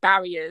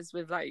barriers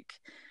with like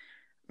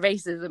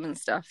racism and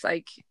stuff.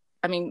 Like,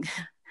 I mean,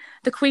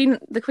 the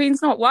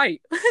queen's not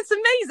white. It's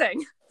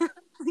amazing.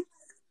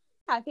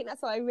 I think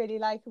that's what I really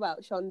like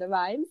about Shonda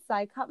Rhimes.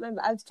 I can't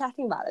remember, I was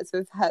chatting about this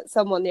with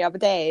someone the other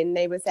day, and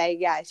they were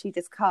saying, yeah, she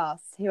just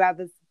casts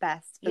whoever's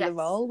best for the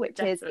role, which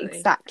definitely is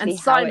exactly and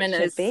Simon how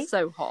it should be.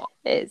 So hot.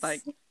 It's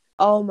like,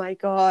 oh my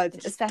god,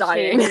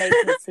 especially in the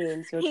later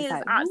scenes. He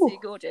is absolutely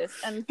gorgeous.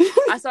 And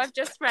so I've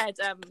just read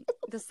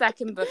the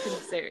second book in the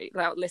series.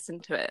 Well,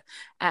 listened to it.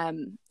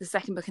 The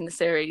second book in the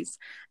series,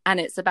 and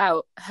it's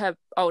about her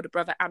older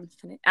brother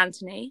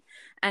Anthony,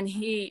 and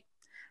he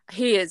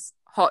is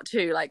hot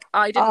too. Like,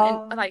 I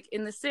didn't like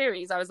in the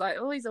series I was like,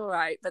 oh, he's all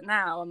right, but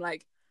now I'm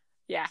like,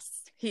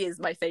 yes, he is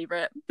my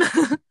favorite.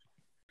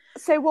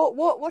 So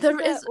what they're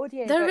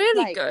really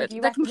like? good.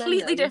 They're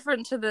completely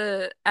different to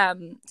the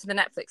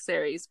Netflix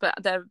series,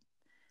 but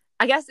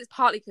I guess it's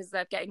partly because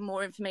they're getting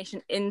more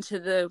information into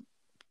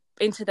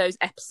those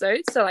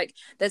episodes. So like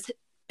there's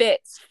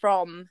bits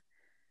from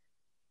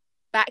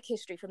back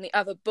history from the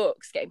other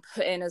books getting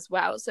put in as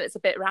well, so it's a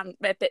bit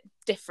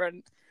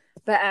different.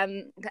 But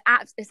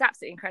it's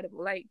absolutely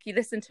incredible. Like, you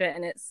listen to it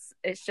and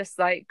it's just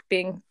like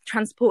being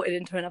transported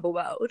into another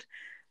world.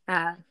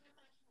 Because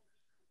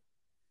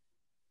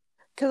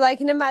I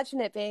can imagine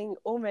it being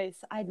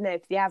almost, I don't know,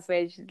 for the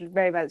average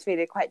romance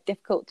reader, quite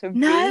difficult to read.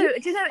 No,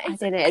 do you know,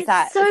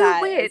 it's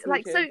so weird.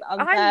 Like, so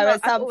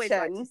I've always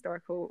liked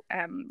historical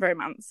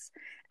romance,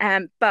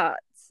 but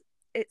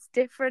it's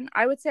different.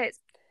 I would say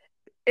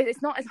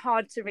it's not as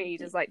hard to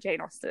read as like Jane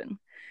Austen.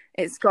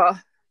 It's got...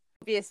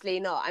 Obviously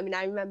not. I mean,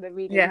 I remember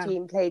reading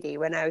Jean Plaidy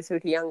when I was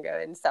sort of younger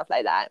and stuff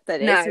like that. But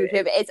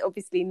it's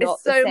obviously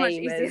not the same. Much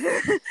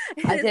easier.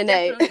 I don't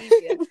know.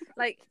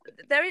 Like,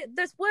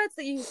 there's words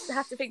that you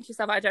have to think to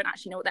yourself, I don't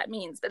actually know what that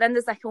means. But then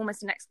there's like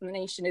almost an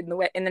explanation in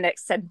the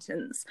next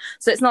sentence.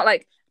 So it's not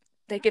like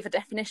they give a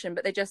definition,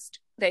 but they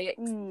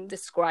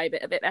describe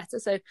it a bit better.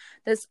 So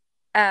there's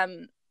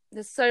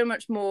so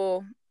much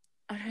more.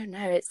 I don't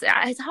know. It's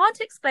hard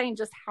to explain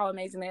just how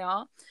amazing they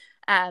are.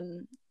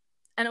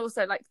 And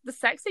also, like, the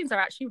sex scenes are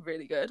actually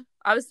really good.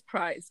 I was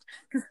surprised.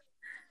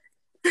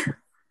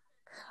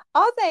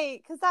 Are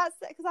they? Because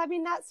I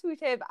mean, that's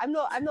sort of... I'm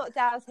not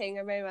doubting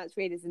a romance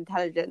reader's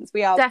intelligence.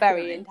 We are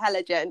very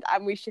intelligent,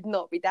 and we should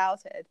not be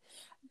doubted.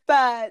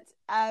 But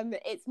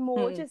it's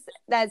more just...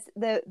 There's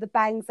the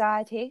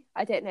bangxiety.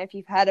 I don't know if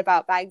you've heard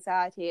about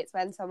bangxiety. It's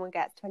when someone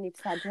gets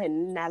 20% in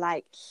and they're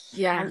like,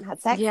 I haven't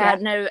had sex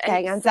yet. No,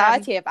 getting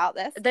anxiety about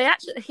this. They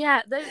actually,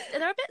 they're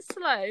a bit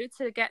slow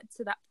to get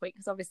to that point,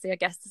 because obviously I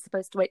guess they're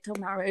supposed to wait till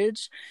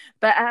marriage.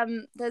 But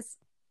it's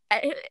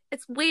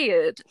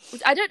weird.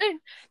 I don't know.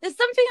 There's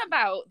something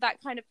about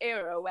that kind of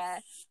era where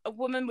a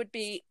woman would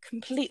be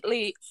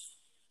completely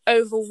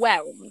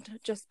overwhelmed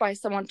just by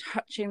someone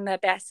touching their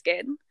bare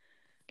skin.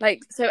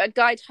 Like, so a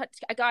guy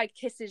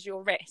kisses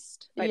your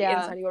wrist, like the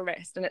inside of your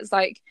wrist, and it's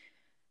like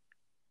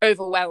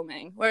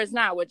overwhelming. Whereas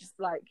now we're just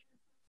like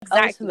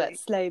ultimate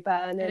slow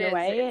burn in a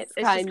way. It's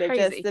kind of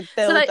crazy. Just the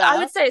build so like, up. I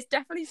would say it's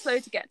definitely slow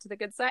to get to the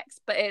good sex,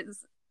 but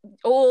it's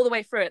all the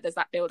way through it. There's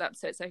that build up,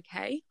 so it's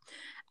okay.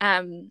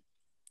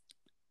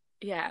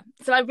 Yeah.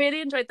 So I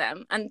really enjoyed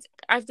them, and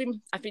I've been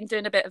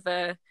doing a bit of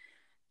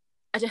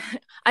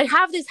I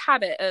have this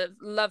habit of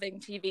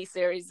loving TV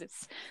series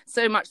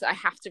so much that I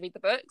have to read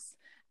the books.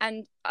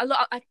 And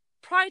I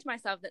pride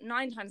myself that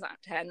 9 times out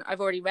of 10,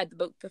 I've already read the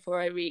book before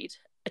I watch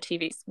a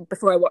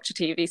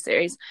TV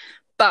series.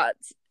 But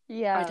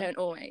I don't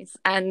always.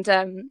 And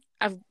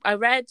I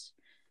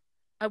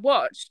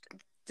watched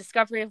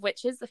Discovery of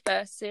Witches, the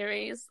first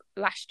series,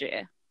 last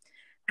year,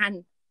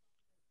 and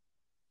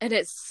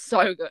it's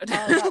so good. Oh,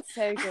 that's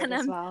so good and,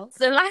 as well.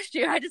 So last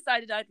year I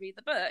decided I'd read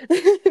the book,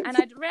 and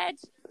I'd read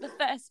the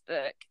first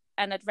book,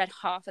 and I'd read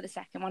half of the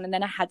second one, and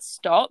then I had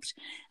stopped.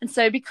 And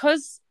so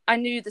because I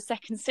knew the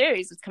second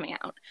series was coming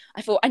out,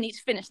 I thought I need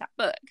to finish that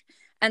book.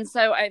 And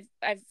so I've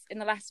in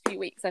the last few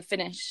weeks I've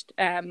finished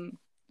the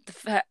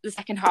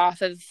second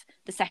half of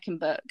the second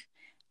book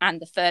and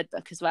the third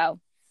book as well.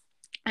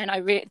 And I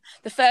read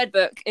the third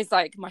book is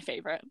like my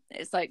favorite.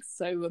 It's like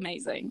so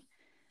amazing.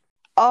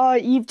 Oh,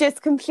 you've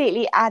just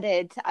completely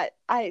added.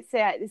 I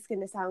say this is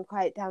going to sound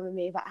quite down with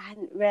me, but I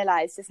hadn't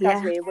realised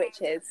Discovery of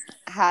Witches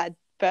had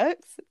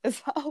books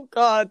as well. Oh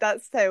God,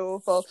 that's so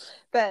awful.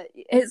 But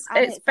it's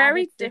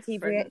very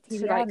different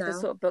to like the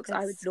sort of books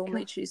I would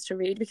normally choose to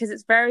read, because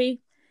it's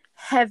very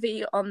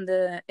heavy on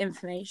the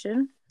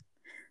information.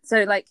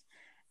 So like,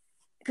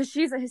 because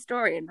she's a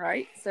historian,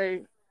 right? So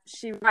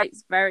she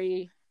writes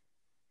very...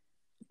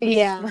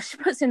 she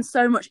puts in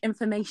so much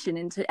information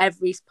into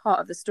every part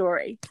of the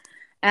story.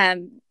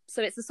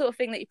 So it's the sort of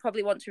thing that you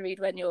probably want to read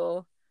when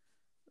you're...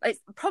 It's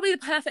probably the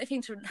perfect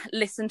thing to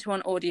listen to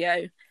on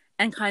audio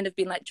and kind of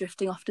be like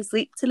drifting off to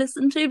sleep to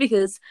listen to,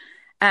 because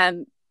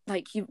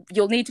like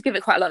you'll need to give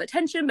it quite a lot of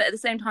attention, but at the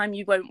same time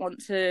you won't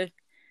want to,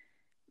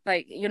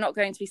 like, you're not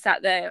going to be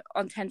sat there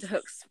on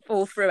tenterhooks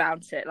all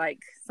throughout it. Like,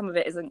 some of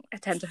it isn't a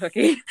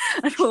tenterhooky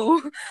at all,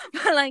 but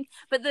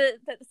the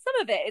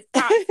some of it is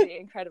absolutely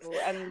incredible.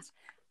 And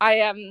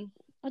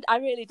I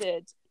really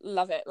did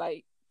love it.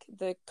 Like,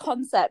 the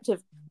concept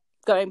of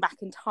going back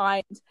in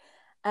time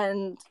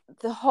and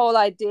the whole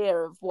idea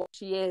of what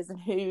she is and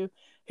who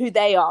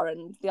they are,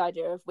 and the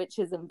idea of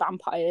witches and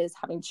vampires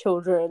having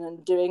children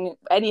and doing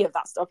any of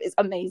that stuff is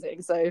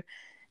amazing. So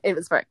it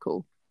was very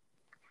cool.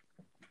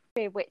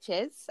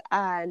 Witches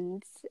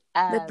and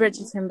the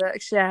Bridgerton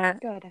books, yeah.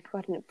 God, I've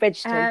forgotten it.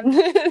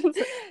 Bridgerton.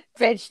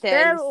 Bridgerton.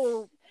 They're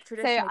all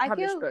traditionally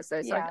published books,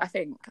 though. So I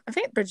think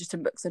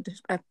Bridgerton books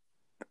are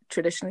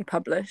traditionally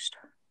published.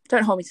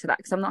 Don't hold me to that,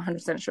 because I'm not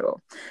 100% sure.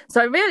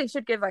 So I really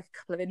should give like a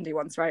couple of indie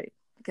ones, right?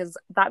 Because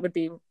that would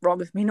be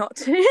wrong of me not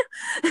to.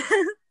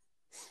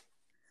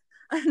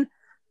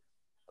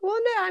 Well,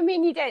 no, I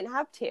mean, you don't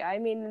have to. I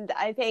mean,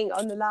 I think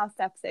on the last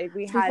episode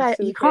we had...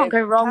 you can't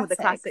go wrong with the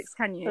classics,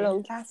 can you?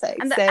 Full-on classics.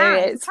 And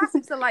the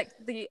classics are like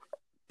the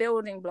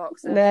building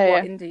blocks of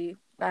what indie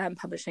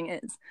publishing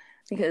is,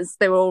 because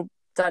they were all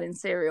done in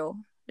serial,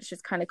 which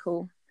is kind of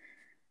cool.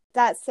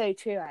 That's so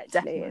true, actually.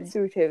 Definitely. It's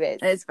sort of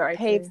it's very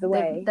paves the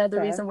way. They're the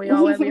reason we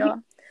are where we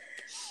are.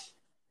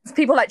 It's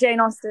people like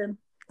Jane Austen.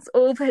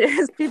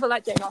 It's people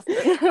like Jane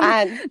Austen.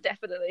 And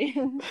definitely.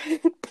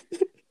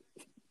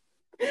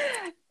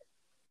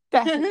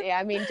 Definitely.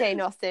 I mean,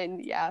 Jane Austen,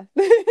 yeah.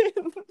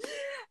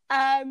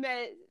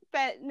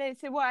 But no,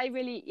 so what I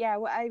really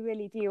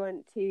do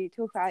want to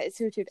talk about is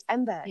sort of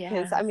Ember,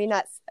 because I mean,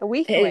 that's a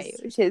week away,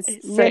 which is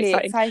really so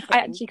exciting. I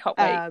actually can't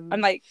wait.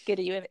 I'm like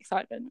giddy with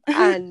excitement.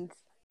 And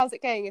how's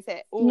it going? Is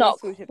it all not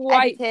sort of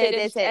quite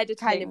edited? Is it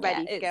editing kind of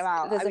ready to go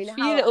out? There's a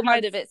few little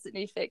minor bits that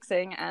need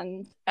fixing,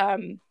 and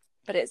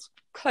but it's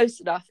close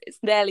enough. It's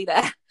nearly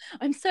there.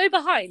 I'm so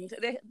behind.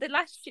 The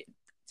last year,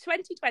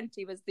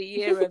 2020 was the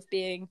year of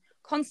being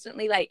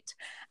constantly late,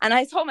 and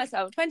I told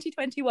myself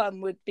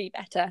 2021 would be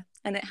better,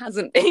 and it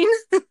hasn't been.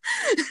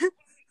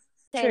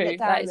 True,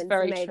 that is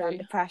very true.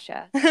 Under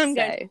pressure. I'm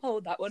going to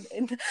hold that one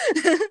in.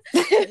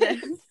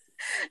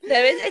 No,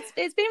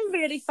 it's been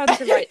really fun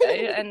to write, though,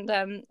 and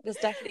there's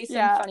definitely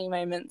some funny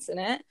moments in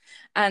it,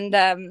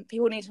 and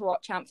people need to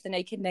watch out for the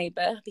naked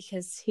neighbour,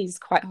 because he's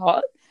quite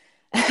hot.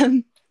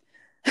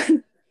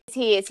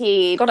 Is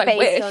he God,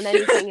 based on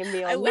anything in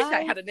real life? I wish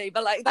I had a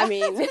neighbour like that. I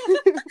mean,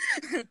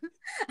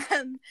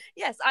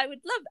 yes, I would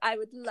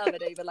love a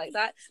neighbour like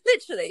that.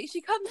 Literally,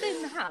 she comes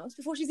in the house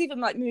before she's even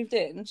like moved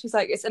in. She's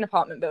like, it's an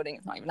apartment building,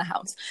 it's not even a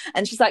house,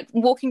 and she's like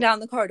walking down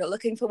the corridor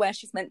looking for where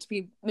she's meant to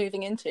be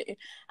moving into,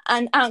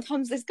 and out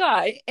comes this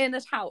guy in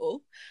a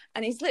towel,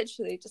 and he's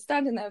literally just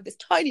standing there with this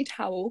tiny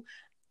towel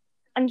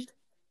and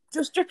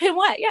just dripping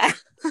wet,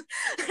 and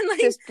like,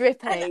 just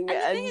dripping.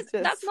 And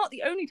that's not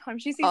the only time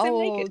she sees him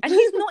naked, and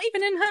he's not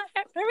even in her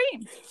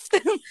harem.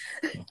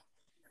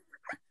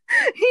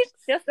 He's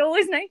just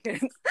always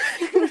naked.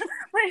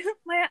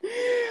 my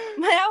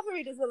alpha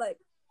readers were like,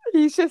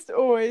 he's just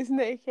always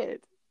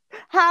naked.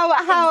 How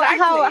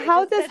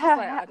does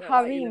her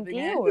harem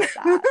deal with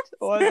that?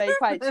 Or are they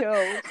quite chill?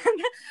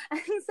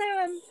 And so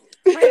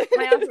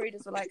my alpha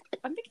readers were like,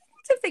 I'm beginning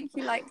to think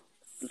you like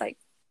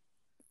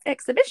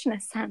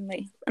exhibitionists,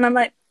 Hanleigh. And I'm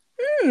like,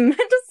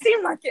 it does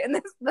seem like it in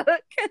this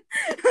book.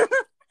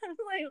 I'm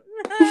like,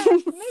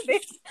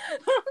 maybe.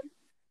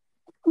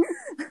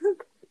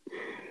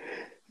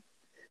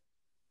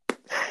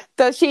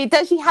 Does she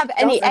have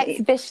any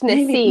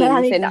exhibitionist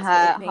scenes in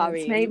her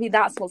harem? Maybe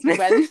that's what's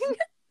going.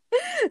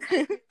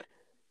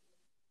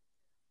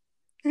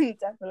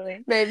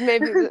 Definitely.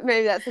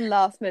 Maybe that's a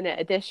last minute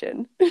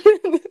addition.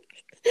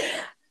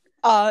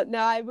 No,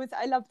 I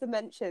love the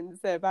mentions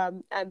of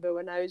Ember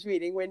when I was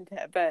reading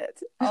Winter,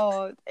 but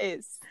I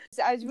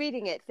was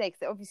reading it today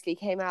because it obviously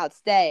came out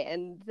today,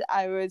 and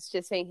I was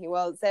just thinking,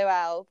 well,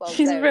 Zoelle,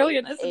 she's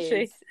brilliant, isn't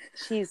she?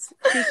 She's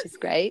just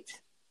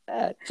great.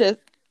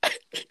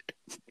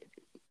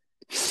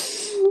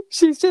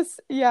 She's just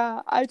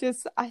I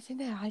don't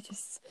know.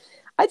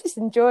 I just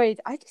enjoyed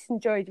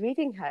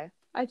reading her.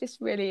 I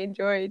just really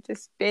enjoyed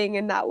just being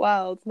in that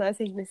world, and I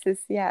think this is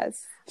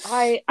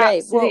I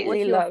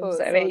absolutely love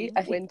Zoe.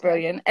 I think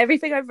brilliant.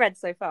 Everything I've read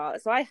so far.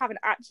 So I haven't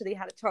actually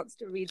had a chance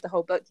to read the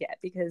whole book yet,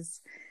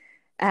 because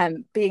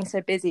being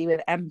so busy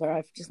with Ember,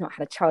 I've just not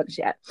had a chance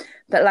yet.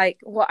 But like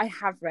what I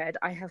have read,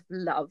 I have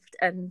loved,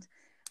 and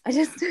I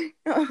just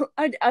no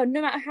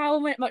matter how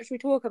much we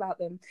talk about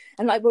them,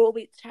 and like we'll all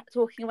be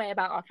talking away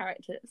about our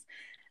characters,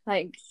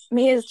 like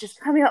Mia's just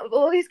coming up with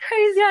all these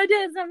crazy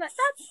ideas, and I'm like,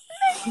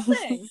 that's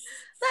amazing.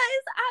 That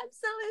is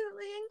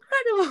absolutely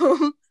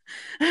incredible.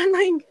 And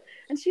like,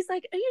 and she's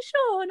like, are you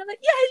sure? And I'm like,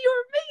 yeah,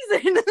 you're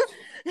amazing.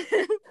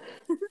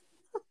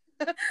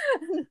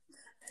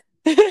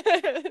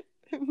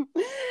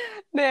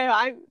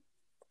 No,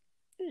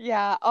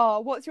 yeah. Oh,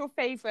 what's your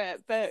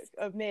favourite book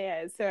of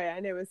Mia's? Sorry, I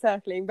know we're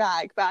circling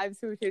back, but I'm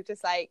sort of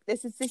just like,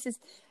 this is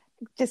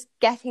just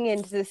getting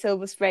into the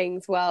Silver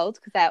Springs world,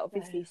 because there are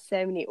obviously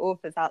so many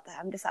authors out there.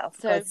 I'm just like, oh,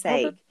 for God's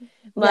sake.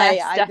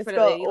 Yes, I definitely. just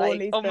got all like,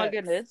 these oh my books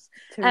goodness.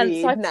 to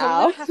read so I now.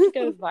 probably have to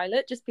go with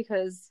Violet, just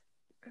because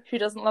who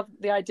doesn't love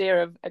the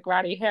idea of a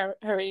granny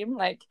harem?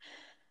 Like,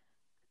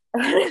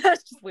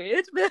 that's just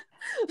weird. So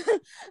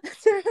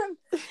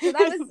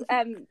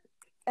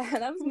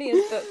that was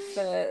Mia's book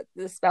for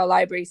the Spell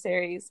Library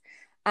series,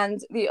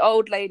 and the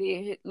old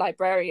lady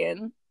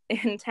librarian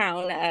in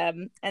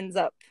town ends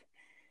up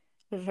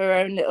with her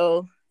own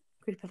little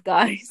group of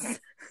guys.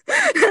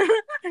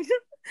 It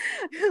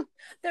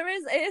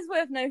is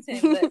worth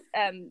noting that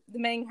the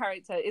main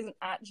character isn't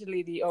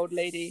actually the old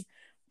lady,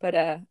 but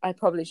I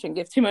probably shouldn't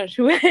give too much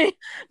away.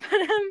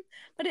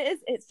 But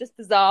it's just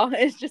bizarre.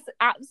 It's just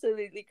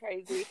absolutely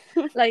crazy.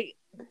 Like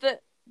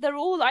they're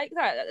all like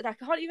that. I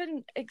can't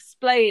even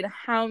explain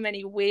how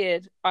many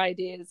weird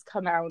ideas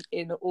come out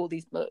in all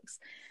these books.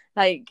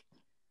 Like,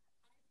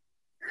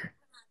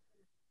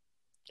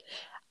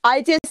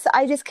 I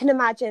just can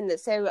imagine that.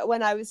 So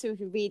when I was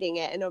sort of reading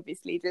it, and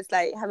obviously just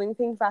like having to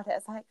think about it,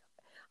 it's like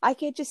I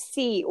could just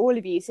see all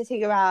of you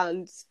sitting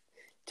around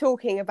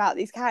talking about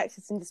these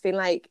characters and just being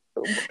like,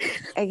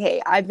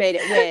 okay, I've made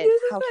it weird.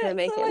 How can I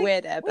make it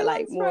weirder, but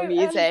like more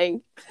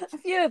amusing? A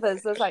few of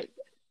us, there's like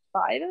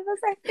 5 of us,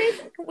 I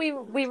think. We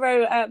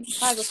wrote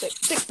 5 or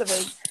 6 of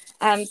us.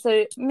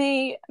 So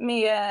me,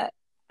 Mia,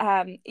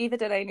 Eva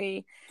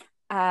Delaney,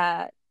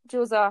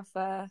 Jules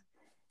Arthur,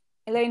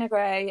 Elena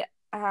Gray,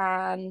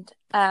 and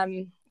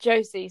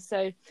Josie.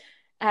 So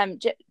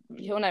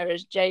you'll know her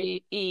as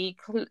J.E.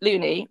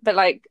 Clooney, but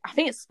like I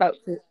think it's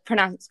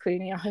pronounced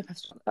Clooney. I hope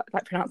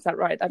I've pronounced that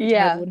right. That'd be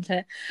terrible, wouldn't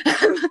it?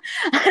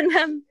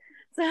 And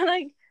so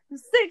like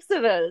 6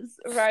 of us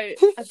wrote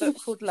a book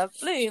called Love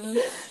Blooms,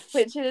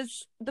 which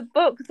is the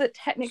book that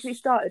technically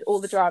started all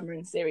the drama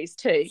in series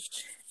 2.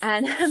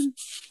 And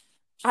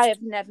I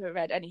have never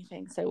read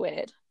anything so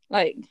weird.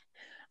 Like,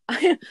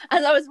 as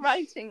I was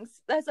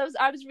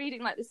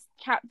reading like this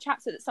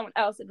chapter that someone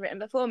else had written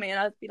before me, and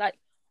I'd be like,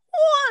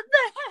 what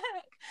the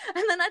heck?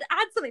 And then I'd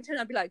add something to it,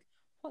 and I'd be like,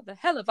 what the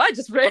hell have I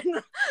just written?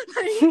 and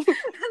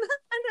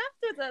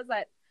afterwards I was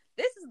like,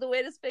 this is the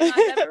weirdest thing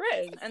I've ever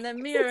written. And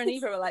then Mia and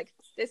Eva were like,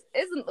 this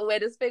isn't the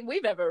weirdest thing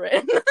we've ever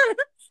written.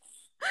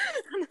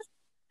 And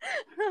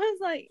I was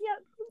like, yeah,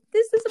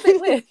 this is a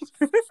bit weird.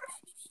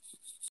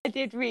 I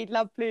did read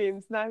Love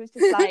Blooms, and I was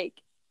just like,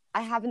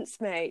 I haven't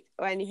smoked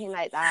or anything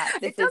like that.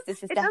 This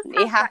is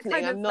definitely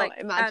happening. I'm not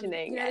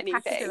imagining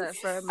anything.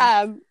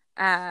 From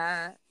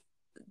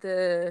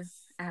the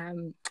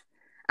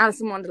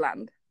Alice in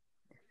Wonderland.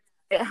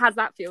 It has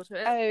that feel to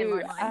it in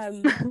my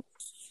mind.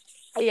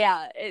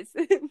 Yeah, it's.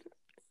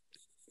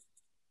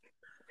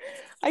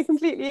 I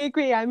completely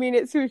agree. I mean,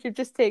 it's sort of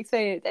just to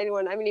explain it to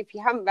anyone. I mean, if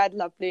you haven't read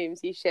Love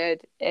Blooms, you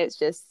should. It's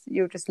just,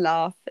 you'll just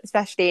laugh,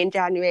 especially in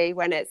January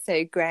when it's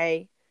so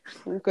grey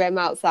and grim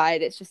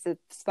outside. It's just a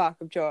spark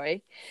of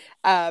joy.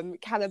 Can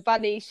a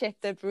bunny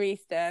shift the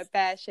barista, a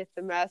bear shift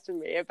the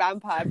mercenary, a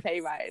vampire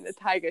playwright, and a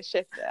tiger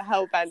shifter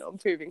hell-bent on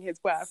proving his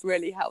worth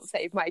really help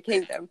save my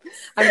kingdom?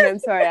 I mean, I'm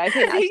sorry, I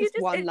think that's just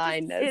one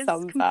line that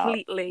sums up.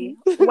 Completely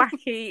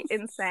wacky,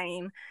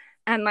 insane,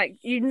 and like,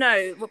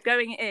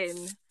 going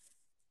in,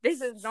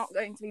 this is not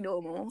going to be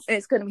normal.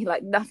 It's going to be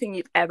like nothing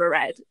you've ever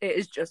read. It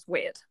is just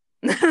weird.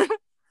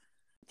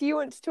 Do you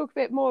want to talk a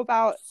bit more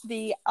about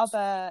the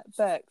other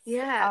books?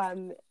 Yeah.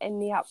 In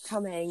the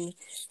upcoming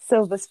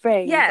Silver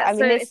Springs. Yeah. I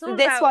mean, this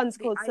one's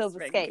called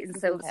Silver Skates in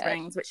Silver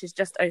Springs, which has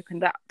just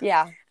opened up.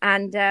 Yeah.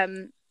 And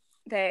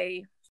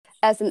there's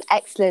an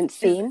excellent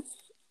scene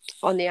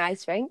on the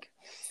ice rink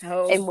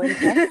in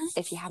winter.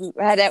 If you haven't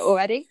read it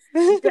already,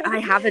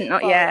 I haven't,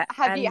 not yet.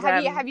 Have you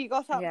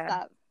got up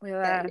that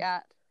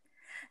yet?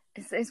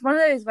 It's one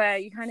of those where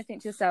you kind of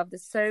think to yourself,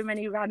 there's so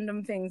many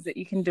random things that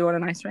you can do on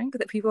an ice rink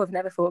that people have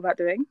never thought about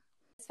doing.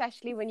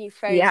 Especially when you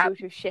throw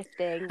sort of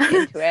shifting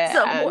into it.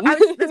 So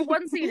there's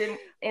one scene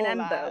in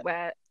Ember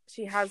where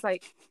she has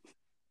like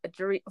a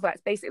dream. Well,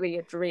 it's basically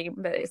a dream,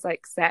 but it's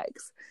like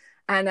sex.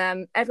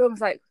 And everyone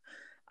was like,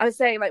 I was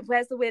saying, like,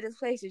 where's the weirdest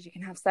places you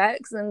can have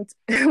sex? And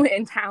we're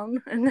in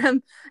town.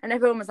 And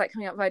everyone was like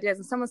coming up with ideas.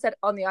 And someone said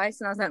on the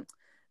ice, and I was like,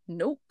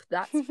 nope,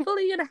 that's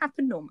fully gonna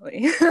happen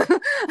normally. I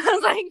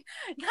was like,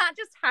 that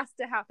just has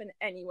to happen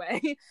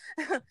anyway.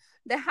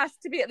 There has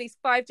to be at least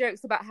 5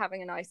 jokes about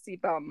having an icy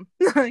bum.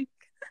 Like,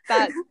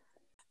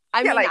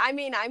 I Yeah, mean, like,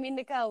 I mean,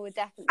 the girl would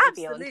definitely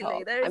be on absolutely.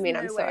 top. There I is mean, no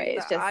I'm way sorry,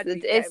 it's that just I'd be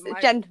it's getting my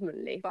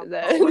gentlemanly for butt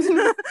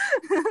the.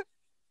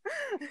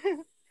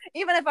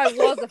 Even if I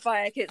was a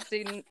fire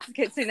kitsune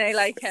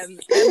like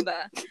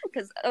member,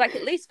 because like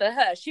at least for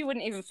her, she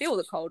wouldn't even feel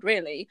the cold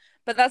really.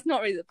 But that's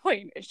not really the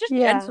point. It's just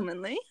Yeah.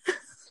 gentlemanly.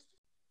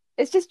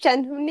 It's just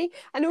gentlemanly,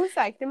 and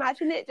also I can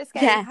imagine it just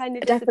getting kind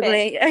of just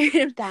definitely. a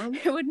bit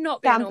damp, It would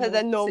not be a damper normal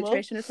than normal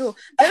situation at all.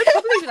 There would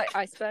probably be like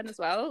ice burn as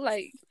well,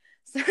 like.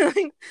 So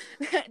like,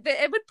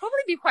 it would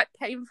probably be quite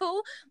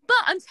painful, but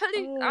I'm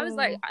telling you, I was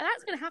like,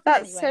 that's going to happen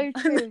That's anyway.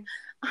 so true.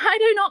 I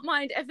do not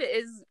mind if it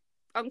is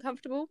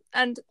uncomfortable,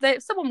 and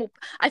someone will.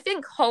 I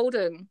think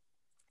Holden's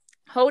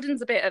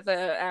a bit of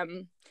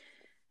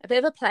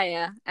a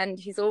player, and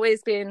he's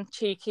always been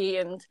cheeky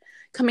and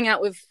coming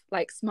out with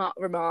like smart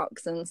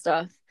remarks and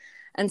stuff,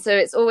 and so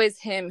it's always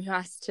him who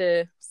has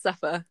to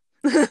suffer.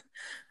 So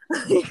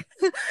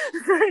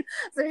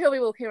he'll be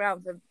walking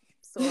around with a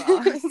sore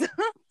ass.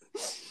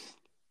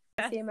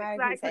 The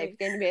Americans say if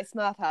you're going to be a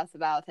smart ass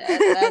about it,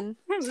 then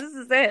this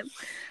is it.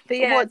 But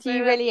yeah, what do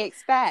you really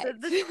expect? So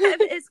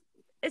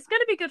it's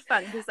going to be good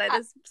fun because like,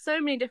 there's so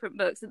many different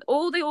books, and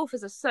all the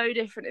authors are so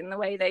different in the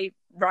way they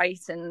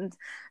write and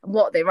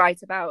what they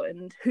write about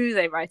and who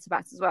they write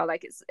about as well.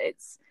 Like it's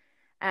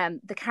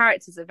the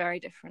characters are very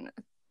different.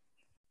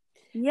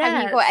 Yeah.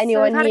 Have you got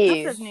anyone so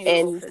new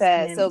in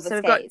for Silver So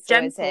we've got Skates,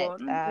 Jen or is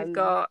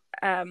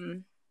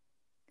it?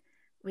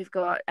 We've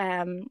got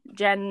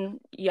Jen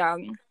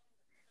Young.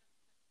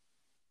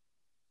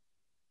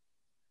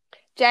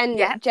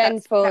 Jen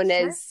Fawn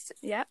is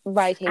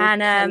writing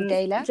and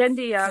Candela. Jen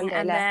Young, Candela.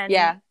 and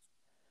then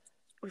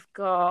we've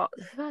got,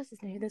 who else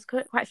is new? There's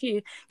quite a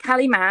few.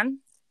 Callie Mann.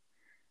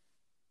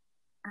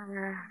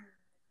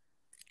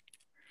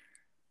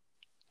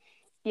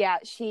 Yeah,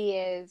 she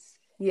is.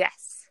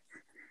 Yes.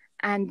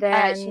 And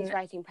then she's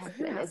writing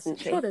Pregnant, isn't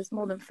she? I'm sure there's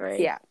more than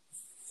 3. Yeah.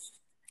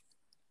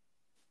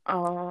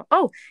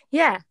 Oh,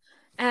 yeah.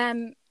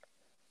 MR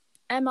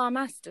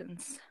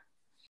Mastens.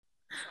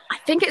 I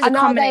think it's a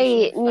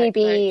combination. Are they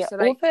newbie so,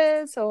 like,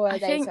 authors, or are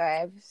they?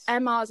 Sorry,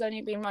 MR's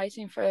only been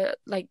writing for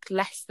like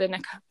less than a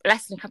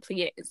couple of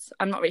years.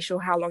 I'm not really sure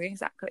how long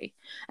exactly.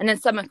 And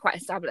then some are quite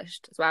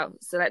established as well.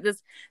 So like,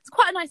 it's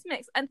quite a nice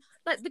mix. And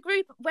like the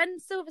group, when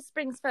Silver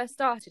Springs first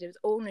started, it was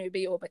all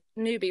newbie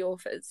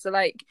authors. So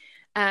like,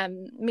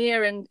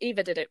 Mia and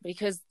Eva did it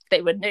because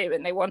they were new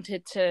and they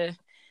wanted to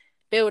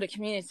build a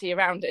community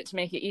around it to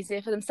make it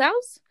easier for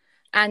themselves.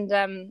 And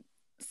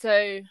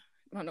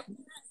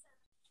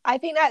I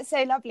think that's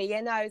so lovely.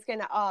 And I was going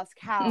to ask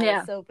how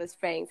Silver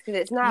Springs, because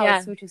it's now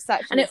sort of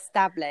such an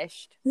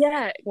established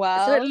world.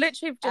 So it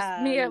literally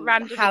just Mia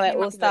randomly how it came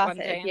all up started.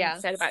 With it one day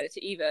and said about it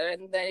to Eva,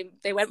 and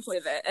they went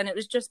with it. And it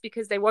was just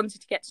because they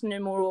wanted to get to know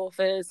more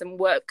authors and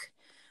work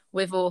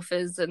with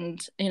authors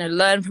and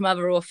learn from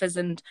other authors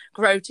and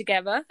grow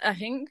together. I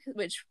think,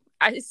 which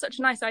is such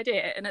a nice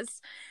idea, and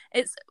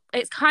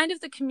it's kind of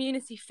the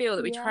community feel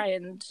that we try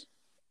and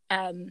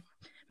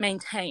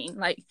maintain.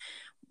 Like,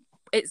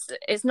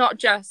 it's not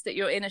just that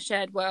you're in a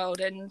shared world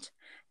and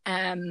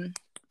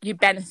you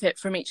benefit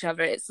from each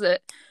other. It's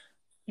that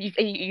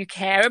you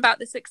care about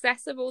the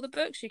success of all the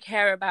books. You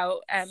care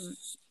about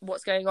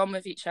what's going on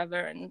with each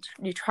other, and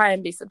you try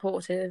and be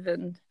supportive.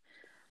 And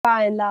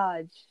by and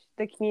large,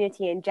 the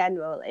community in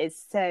general is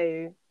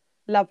so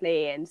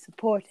lovely and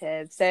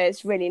supportive. So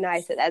it's really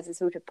nice that there's a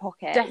sort of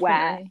pocket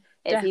where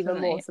it's even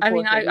more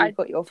supportive. I mean, you've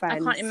got your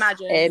friends. I can't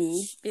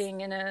imagine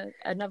being in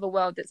another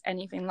world that's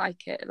anything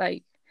like it.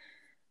 Like,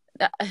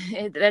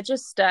 they're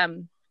just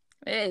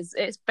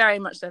it's very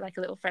much like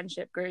a little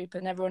friendship group,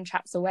 and everyone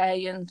chats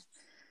away, and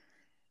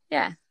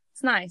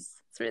it's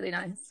nice. It's really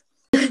nice.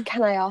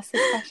 Can I ask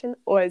this question,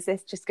 or is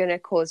this just going to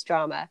cause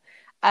drama?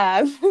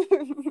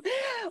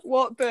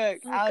 What book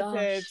out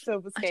of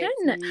Silver Skates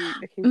are you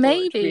looking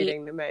forward to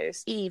reading the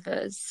most?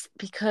 Eva's,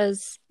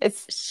 because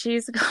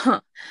she's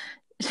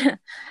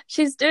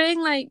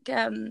doing like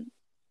I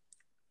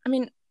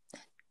mean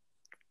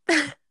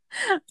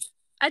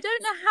I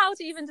don't know how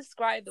to even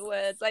describe the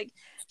words. Like,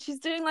 she's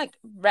doing like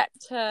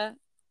reptor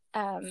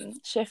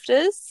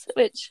shifters,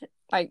 which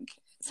like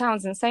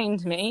sounds insane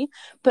to me.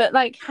 But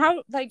like,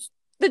 how, like,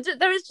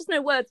 there is just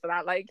no words for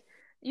that. Like,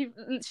 she's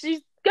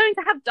going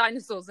to have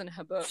dinosaurs in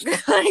her book.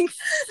 Like,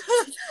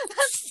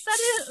 that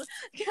is.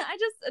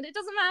 And it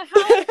doesn't matter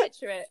how I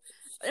picture it.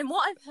 And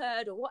what I've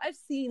heard or what I've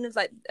seen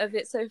of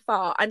it so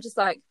far, I'm just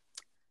like,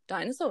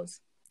 dinosaurs.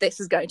 This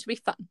is going to be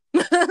fun.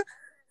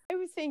 I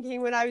was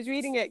thinking when I was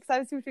reading it, because I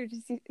was sort of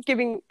just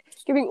giving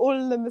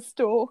all of them a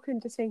stalk and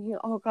just thinking,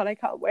 oh god, I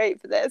can't wait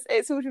for this.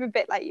 It's sort of a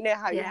bit like,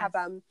 how you have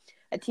a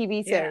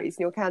TV series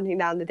and you're counting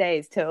down the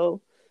days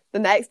till the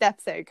next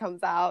episode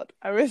comes out.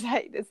 I was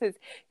like, this is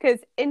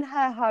because in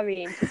her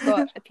hurry, she's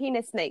got a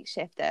penis snake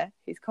shifter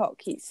whose cock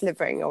keeps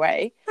slithering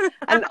away,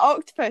 an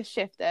octopus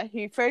shifter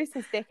who throws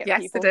his dick at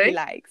people he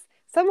likes,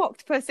 Some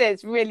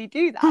octopuses really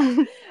do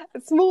that.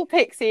 A small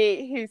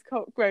pixie whose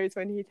cock grows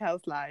when he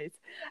tells lies.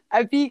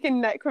 A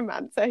vegan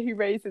necromancer who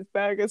raises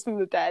burgers from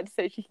the dead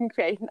so she can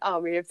create an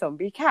army of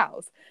zombie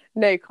cows.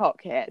 No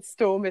cock here.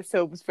 Storm of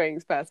Silver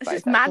Springs burst by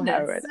sexual madness.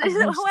 heroin.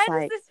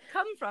 Where does this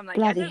come from? Like,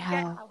 bloody I don't get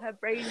hell. how her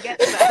brain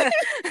gets there.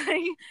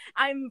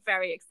 I'm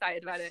very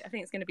excited about it. I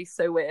think it's going to be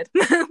so weird.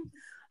 But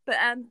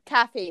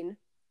caffeine.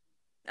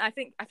 I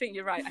think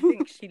you're right. I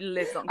think she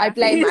lives on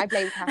caffeine. I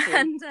blame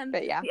caffeine. And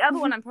but yeah. The other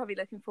one I'm probably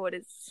looking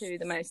forward to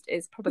the most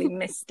is probably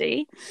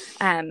Misty,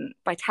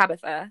 by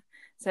Tabitha.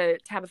 So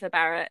Tabitha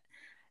Barrett.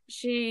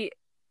 She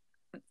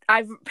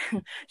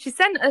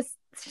sent a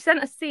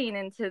scene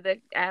into the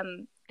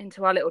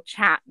into our little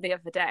chat the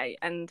other day,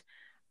 and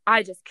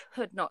I just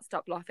could not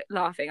stop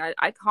laughing.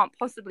 I can't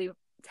possibly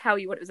tell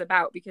you what it was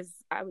about because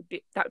that would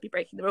be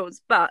breaking the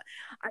rules. But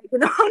I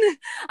can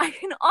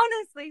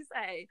honestly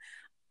say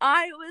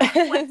I was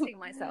sweating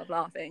myself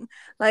laughing.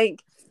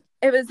 Like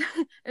it was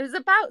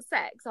about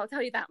sex. I'll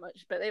tell you that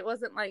much. But it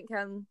wasn't like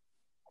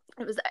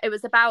it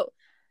was about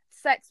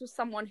sex with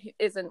someone who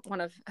isn't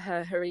one of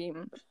her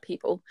harem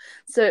people.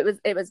 So it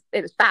was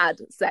bad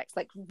sex,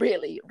 like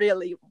really,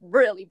 really,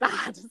 really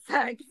bad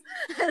sex.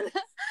 And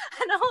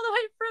all the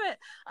way through it,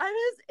 I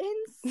was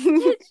in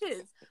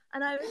stitches,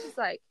 and I was just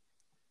like,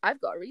 I've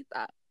got to read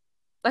that.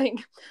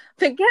 Like,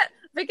 forget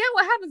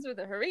what happens with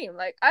the harem.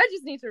 Like, I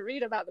just need to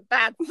read about the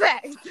bad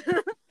sex.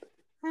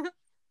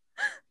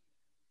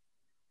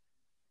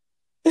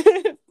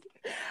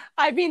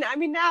 I mean,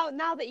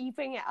 now that you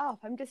bring it up,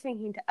 I'm just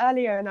thinking to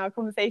earlier in our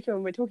conversation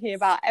when we're talking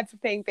about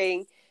everything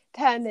being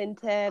turned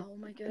into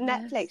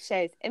Netflix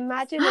shows.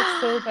 Imagine if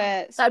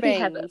Silver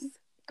Springs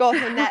got a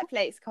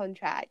Netflix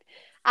contract,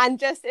 and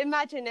just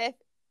imagine if.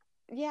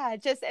 Yeah,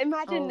 just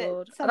imagine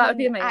someone that would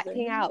be amazing.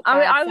 Acting out.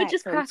 I would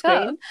just crack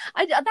up.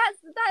 That's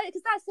the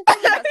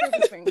thing about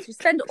Silver Springs. You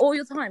spend all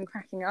your time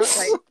cracking up,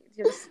 like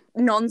just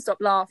non-stop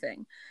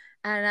laughing,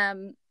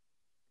 and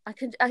on a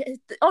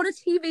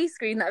TV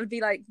screen that would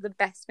be like the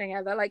best thing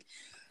ever. Like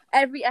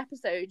every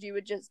episode, you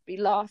would just be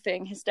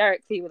laughing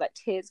hysterically with like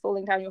tears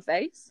falling down your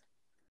face.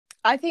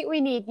 I think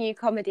we need new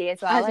comedy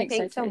as well. I think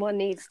so someone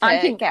needs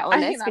to get on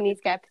this. We need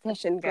to get a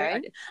petition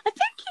going. I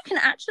think you can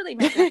actually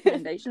make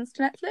recommendations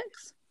to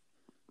Netflix.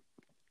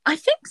 I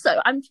think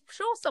so. I'm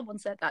sure someone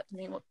said that to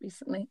me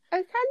recently.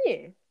 Oh, can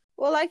you?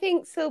 Well, I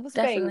think Silver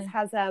Springs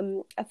has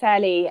a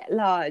fairly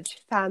large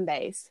fan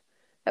base.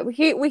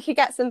 We could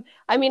get some.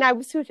 I mean, I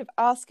was sort of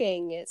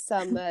asking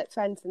some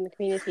friends in the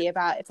community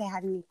about if they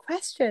had any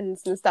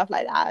questions and stuff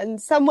like that, and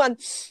someone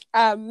said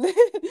the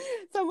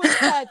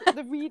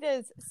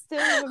readers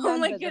still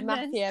remember the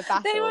Mafia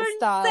Battle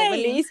style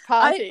release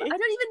party. I don't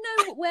even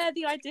know where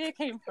the idea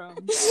came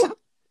from.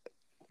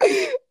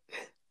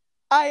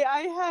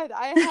 I heard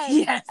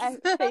yes.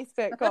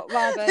 Facebook got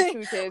rather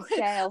sort of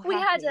jail. We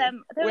had there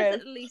was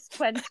at least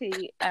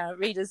 20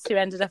 readers who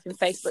ended up in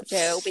Facebook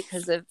jail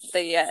because of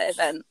the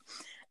event.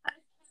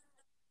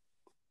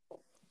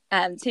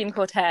 Team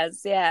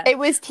Cortez, yeah. It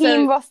was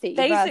Team Rossi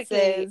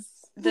basically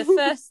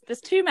versus...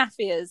 there's two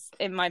mafias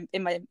in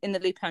the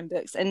Lupine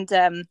books, and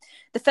the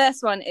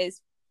first one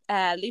is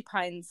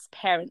Lupine's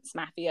parents'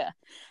 mafia.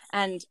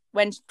 And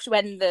when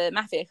the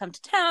mafia come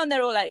to town,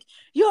 they're all like,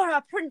 "You're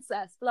a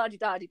princess, blah de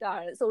da de da,"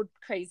 and it's all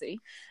crazy.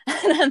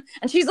 And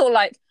she's all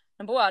like,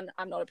 "Number one,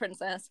 I'm not a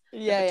princess.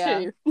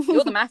 Number two,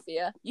 you're the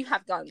mafia. You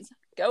have guns.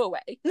 Go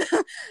away."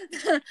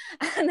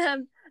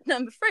 And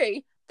number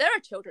three, there are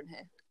children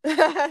here.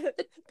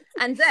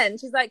 And then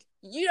she's like,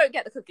 "You don't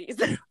get the cookies."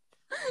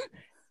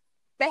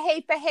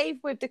 behave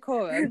with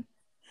decorum.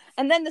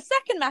 And then the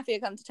second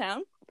mafia comes to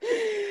town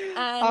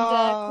and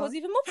cause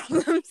even more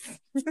problems.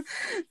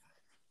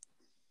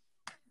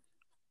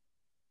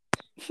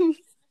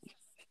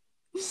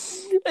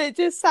 It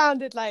just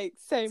sounded like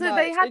so much.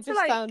 They had it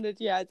just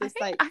sounded I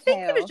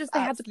think it was just they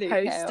had to post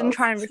chaos. And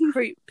try and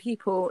recruit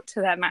people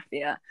to their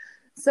mafia.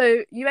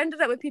 So you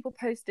ended up with people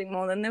posting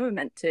more than they were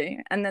meant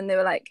to, and then they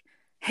were like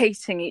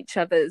hating each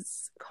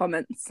other's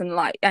comments and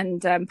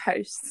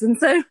posts. And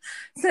so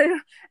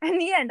in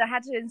the end I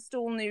had to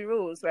install new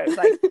rules where it was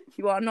like,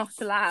 you are not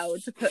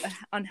allowed to put an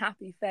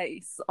unhappy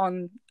face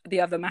on the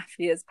other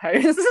mafia's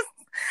posts.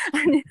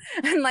 and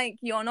like,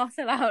 you're not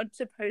allowed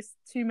to post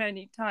too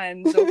many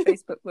times or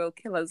Facebook will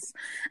kill us.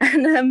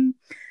 And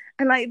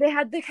like they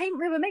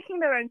were making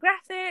their own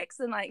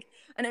graphics and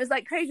it was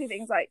like crazy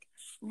things like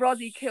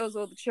Roddy kills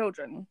all the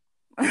children.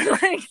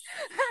 Like, and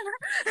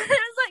it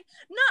was like,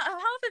 no,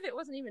 half of it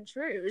wasn't even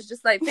true. It was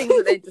just like things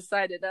that they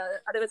decided. And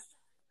it was.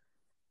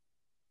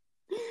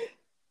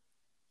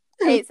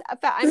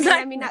 But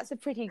I mean, that's a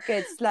pretty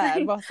good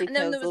slur. Rossi and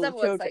then kills there was all other the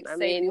ones children. like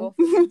save the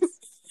orphans.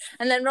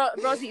 And then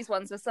Rossi's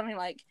ones was something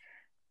like,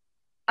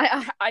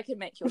 I can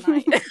make your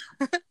night.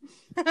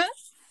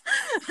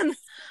 And,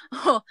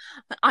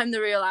 I'm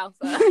the real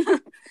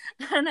alpha.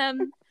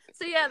 And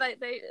so yeah,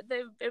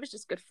 it was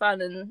just good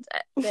fun, and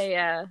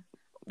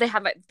they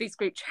had like these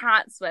group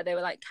chats where they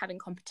were like having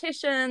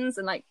competitions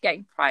and like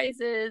getting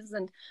prizes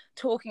and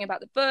talking about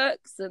the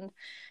books, and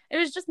it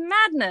was just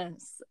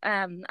madness.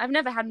 I've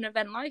never had an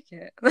event like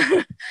it.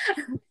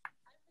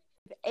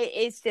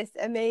 It's just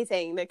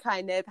amazing the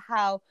kind of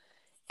how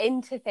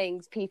into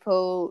things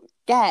people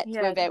get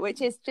with it,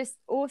 which is just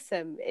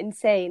awesome,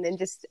 insane, and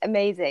just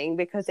amazing,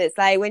 because it's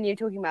like when you're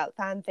talking about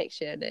fan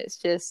fiction, it's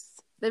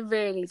just they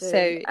really do.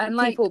 So and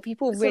like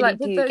people really like,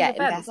 do get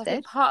events, invested.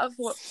 like, part of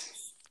what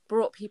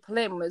brought people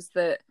in was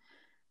that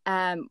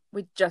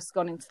we'd just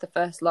gone into the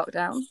first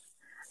lockdown,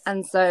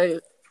 and so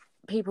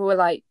people were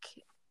like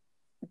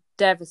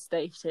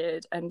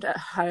devastated and at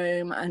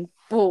home and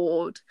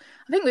bored.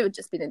 I think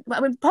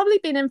we'd probably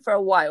been in for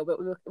a while, but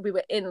we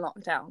were in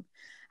lockdown,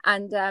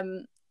 and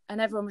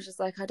everyone was just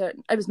like, it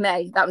was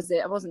May, that was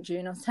it, I wasn't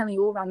June, I was telling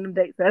you all random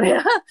dates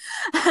earlier.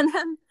 and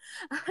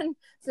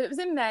so it was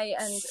in May,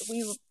 and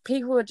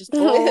people were just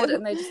bored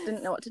and they just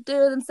didn't know what to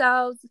do with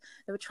themselves.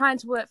 They were trying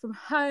to work from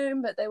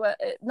home, but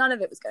none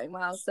of it was going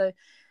well. So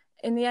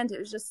in the end, it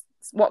was just,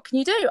 what can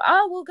you do?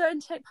 We'll go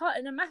and take part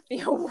in a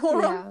Matthew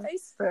war on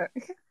Facebook.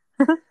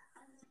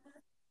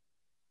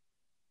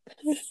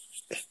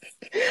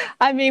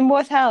 I mean,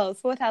 what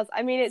else?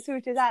 I mean, it's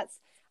sort of,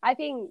 I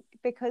think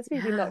because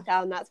we've been locked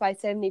down, that's why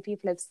so many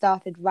people have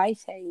started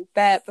writing.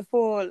 But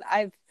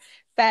I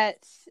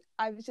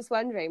was just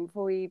wondering,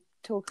 before we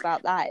talk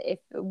about that,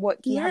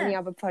 do you have any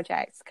other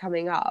projects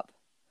coming up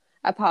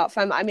apart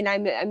from? I mean,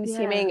 I'm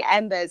assuming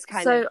Ember's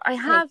kind of. So I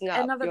have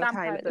another your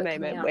vampire time at the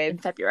moment in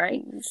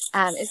February.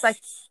 It's like.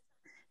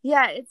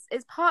 Yeah,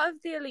 it's part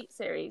of the Elite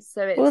series,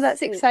 so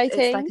that's exciting.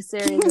 It's like a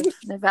series of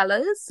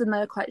novellas, and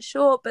they're quite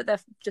short, but they're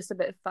just a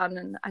bit of fun,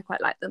 and I quite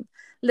like them.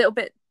 A little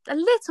bit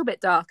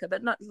darker,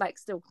 but not like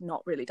still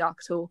not really dark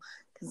at all,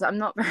 because I'm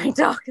not very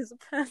dark as a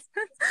person.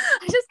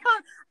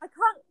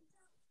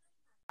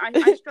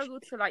 I struggle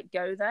to like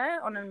go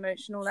there on an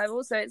emotional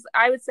level. So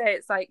I would say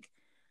it's like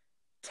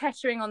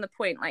teetering on the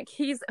point. Like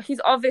he's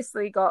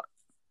obviously got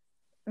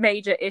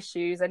major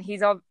issues, and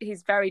he's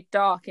very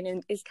dark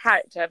in his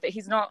character, but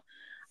he's not.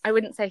 I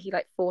wouldn't say he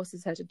like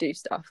forces her to do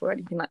stuff or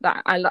anything like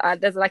that.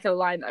 There's like a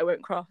line that I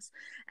won't cross.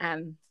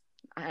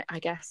 I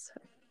guess.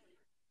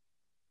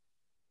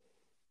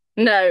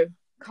 No,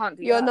 can't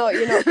do that. You're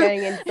not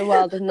going into the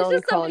world of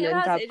non-con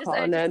and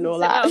dub-con and all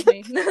that.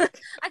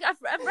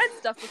 I've read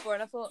stuff before,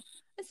 and I thought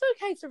it's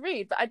okay to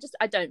read, but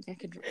I don't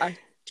think I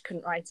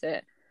couldn't write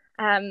it.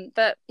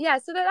 But yeah,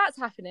 so that's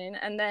happening,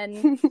 and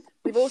then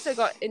we've also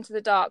got Into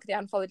the Dark, the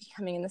anthology,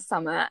 coming in the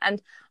summer,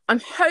 and I'm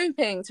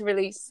hoping to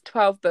release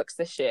 12 books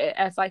this year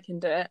if I can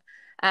do it.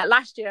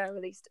 Last year I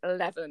released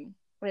 11,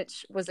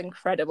 which was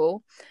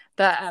incredible,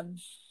 but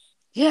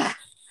it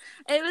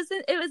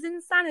was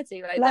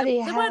insanity. Like they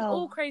weren't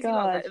all crazy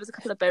long. Like, there was a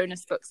couple of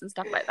bonus books and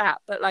stuff like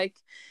that, but like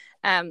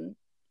I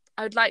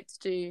would like to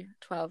do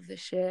 12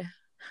 this year,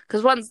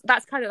 because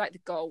that's kind of like the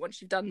goal. Once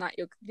you've done that,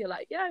 you're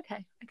like, yeah,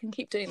 okay, I can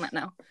keep doing that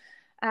now.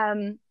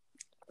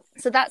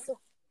 So that's.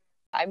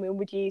 I mean,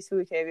 would you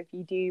sort of, if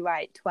you do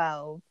write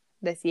 12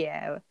 this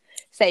year,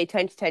 say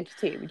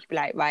 2022, would you be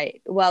like,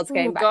 right, the world's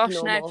going back to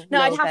normal? No,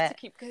 I'd have to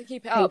keep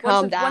it up.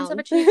 Once I've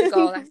achieved the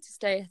goal, I have to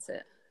stay at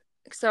it.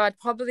 So I'd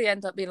probably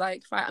end up be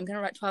like, right, I'm going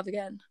to write 12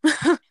 again.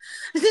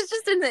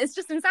 It's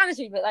just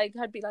insanity, but like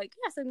I'd be like,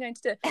 yes, I'm going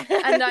to do it.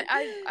 And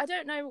I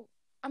don't know.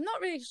 I'm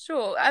not really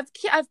sure.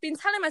 I've been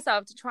telling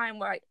myself to try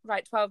and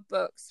write 12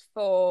 books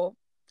for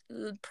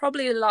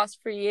probably the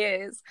last 3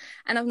 years,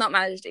 and I've not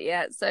managed it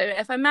yet. So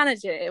if I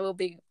manage it, it will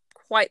be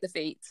quite the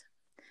feat.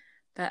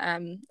 But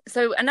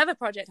so another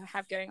project I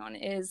have going on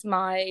is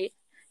my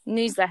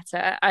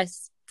newsletter.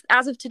 As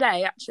of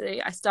today,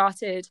 actually, I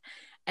started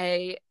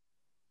a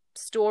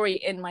story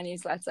in my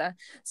newsletter,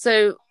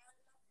 so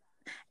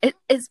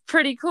it's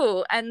pretty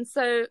cool. And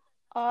so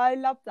I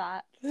love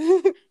that.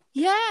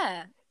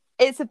 Yeah.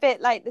 It's a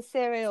bit like the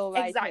serial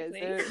writers.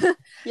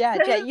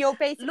 Exactly. You're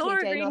basically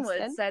Laura Jane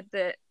Greenwood Austen. said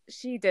that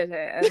she did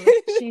it, and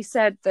she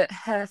said that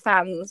her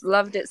fans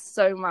loved it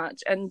so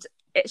much, and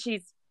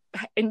she's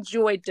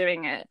enjoyed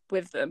doing it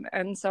with them.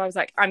 And so I was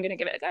like, I'm going to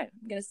give it a go.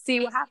 I'm going to see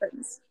what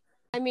happens.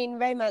 I mean,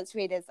 romance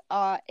readers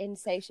are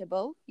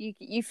insatiable.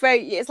 You throw,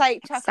 it's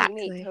like chucking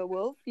meat to a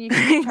wolf. You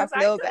chuck a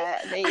little bit,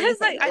 and then I was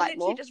like, I literally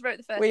more. just wrote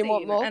the first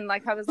scene, and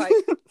like I was like,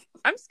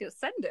 I'm just gonna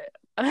send it.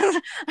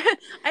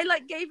 I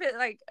like gave it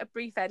like a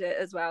brief edit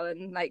as well,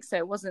 and like so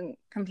it wasn't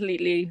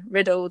completely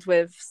riddled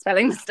with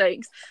spelling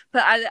mistakes.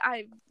 But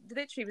I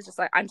literally was just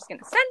like, I'm just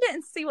gonna send it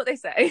and see what they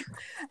say.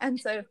 And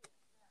so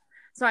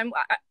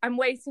I'm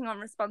waiting on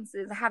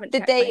responses. I haven't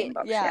checked my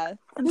inbox yet.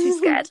 I'm too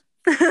scared.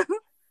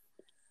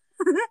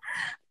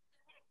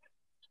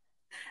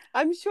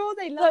 I'm sure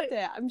they loved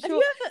it. I'm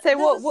sure.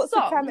 So what's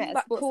the premise?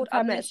 What's the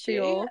premise for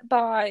your...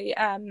 by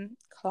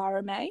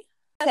Clara May?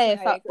 Say a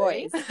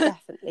fuckboy is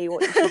definitely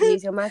what you should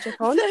use your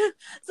magic on.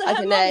 So I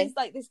don't know. Is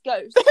like this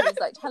ghost who's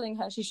like telling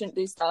her she shouldn't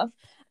do stuff,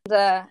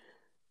 and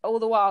all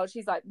the while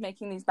she's like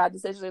making these bad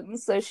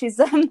decisions. So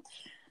she's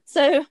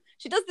so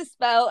she does this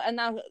spell, and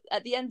now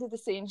at the end of the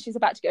scene she's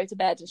about to go to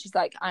bed, and she's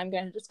like, I'm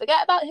going to just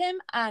forget about him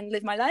and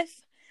live my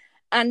life.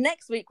 And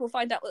next week we'll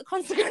find out what the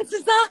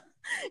consequences are.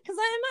 Because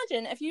I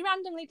imagine if you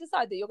randomly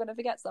decide that you're going to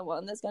forget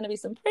someone, there's going to be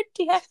some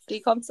pretty hefty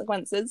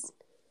consequences.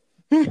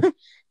 And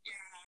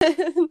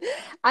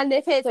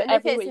if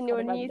it's in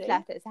your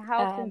newsletter, so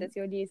how often does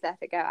your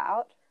newsletter go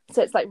out?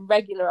 So it's like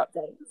regular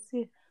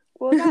updates.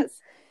 Well, that's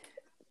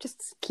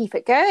just keep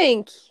it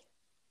going.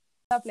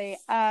 Lovely.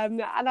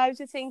 And I was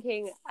just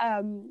thinking,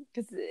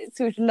 because it's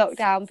sort of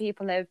lockdown,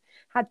 people have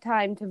had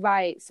time to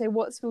write. So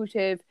what sort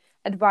of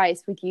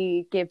advice would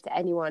you give to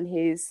anyone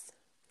who's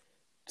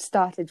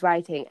started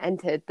writing,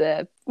 entered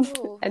the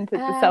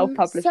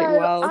self-publishing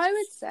world? I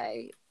would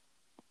say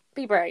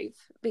be brave,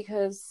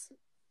 because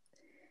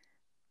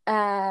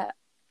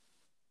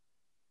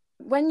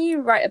when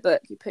you write a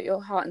book, you put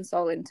your heart and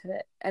soul into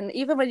it. And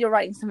even when you're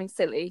writing something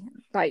silly,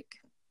 like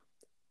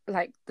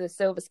the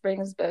Silver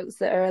Springs books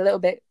that are a little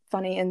bit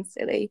funny and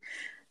silly,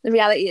 the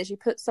reality is you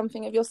put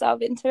something of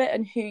yourself into it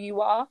and who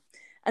you are.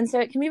 And so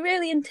it can be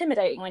really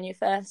intimidating when you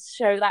first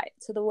show that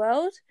to the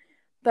world.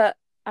 But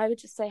I would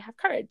just say have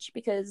courage,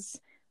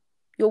 because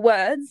your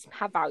words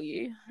have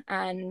value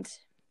and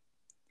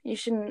you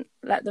shouldn't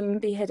let them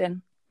be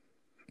hidden.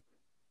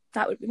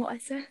 That would be what I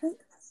say.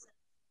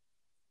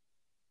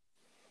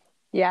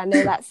 Yeah,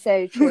 no, that's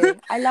so true.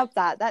 I love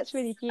that. That's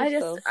really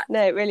beautiful.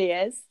 No, it really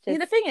is.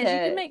 The thing is, you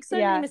can make so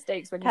many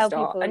mistakes when you start,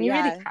 people, and you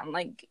really can.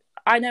 Like,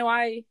 I know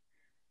I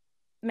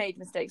made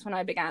mistakes when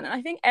I began, and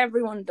I think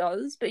everyone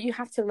does, but you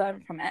have to learn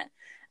from it.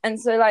 And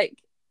so,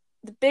 like,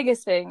 the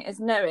biggest thing is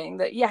knowing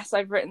that, yes,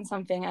 I've written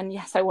something, and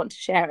yes, I want to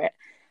share it,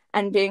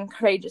 and being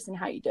courageous in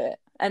how you do it.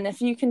 And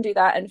if you can do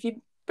that, and if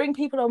you bring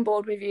people on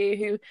board with you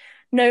who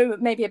know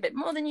maybe a bit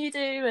more than you do,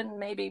 and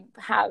maybe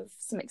have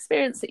some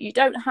experience that you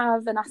don't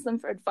have, and ask them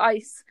for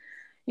advice,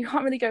 you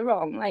can't really go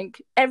wrong.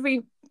 Like,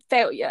 every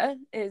failure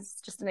is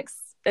just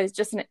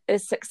a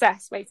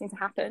success waiting to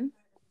happen.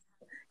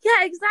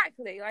 Yeah,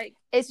 exactly. Like,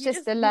 it's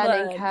just a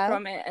learning curve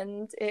from it,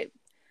 and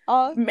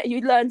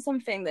you learn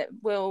something that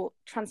will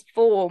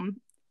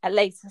transform a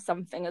later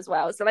something as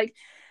well. So, like,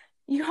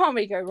 you can't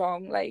really go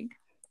wrong. Like,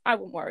 I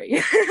won't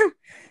worry.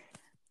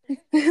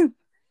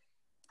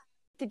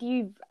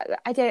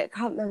 I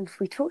can't remember if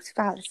we talked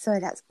about this, sorry,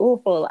 that's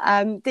awful.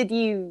 Did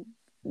you,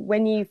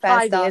 when you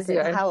first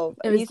started, how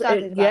you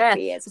started about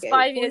 3 years ago?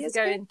 5 years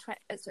ago.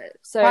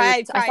 So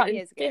I started 5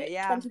 years ago,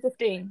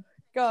 2015.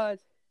 God.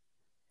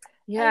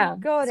 Yeah. Oh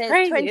God, it's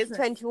crazy,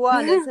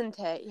 2021, isn't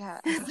it? Yeah.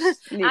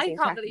 I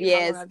can't believe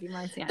how long I've been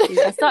writing, actually.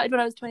 I started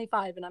when I was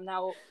 25, and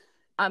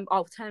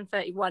I'll turn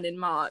 31 in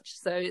March,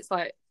 so it's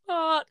like,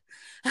 what?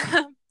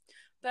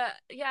 But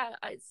yeah,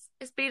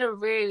 it's been a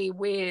really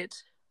weird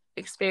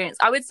experience.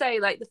 I would say,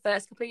 like, the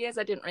first couple of years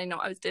I didn't really know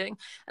what I was doing,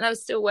 and I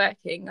was still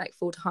working like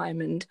full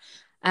time, and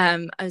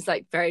I was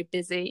like very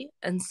busy,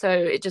 and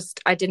so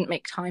I didn't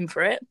make time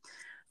for it.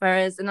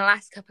 Whereas in the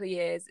last couple of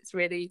years it's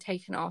really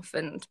taken off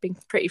and been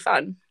pretty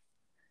fun.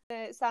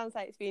 It sounds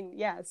like it's been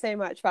so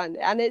much fun,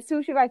 and it's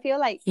sort of, I feel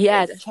like it's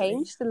definitely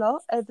changed a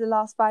lot over the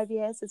last 5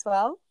 years as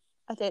well.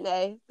 I don't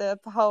know the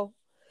whole.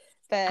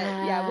 But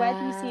where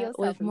do you see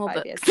yourself in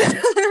 5 years?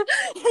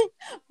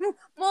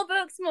 More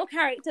books, more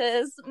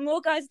characters, more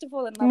guys to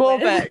fall in love more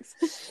with. More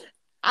books.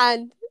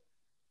 And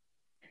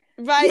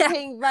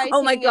writing.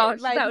 Oh my gosh,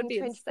 that would be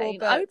 24 insane.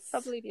 books I would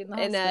probably be in the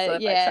hospital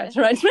if I tried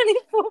to write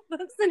 24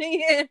 books in a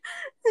year.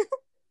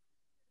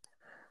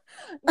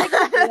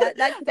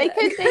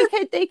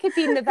 They could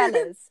be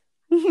novellas.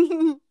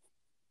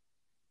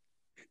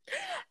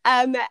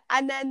 And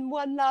then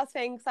one last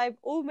thing, because I've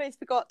almost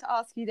forgot to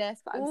ask you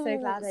this, but I'm so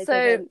glad I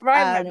didn't.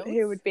 Ryan Reynolds,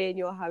 who would be in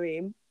your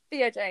harem?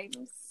 Theo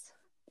James,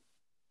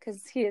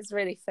 because he is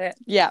really fit.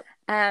 Yeah,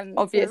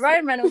 obviously. So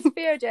Ryan Reynolds,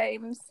 Theo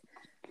James,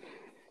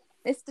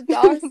 Mr.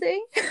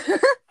 Darcy.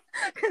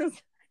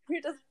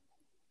 Who does?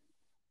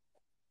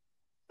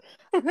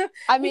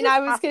 I mean, I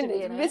was going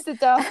to. Mr.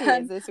 Darcy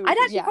is a sort of, I'd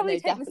actually probably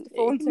take Mr.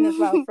 Thornton as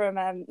well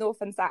from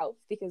North and South,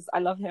 because I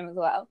love him as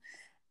well.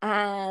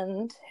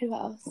 And who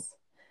else?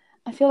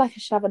 I feel like I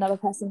should have another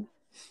person.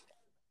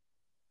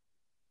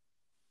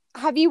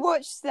 Have you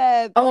watched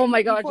the? Oh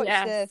my god!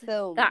 Yes, the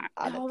film.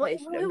 What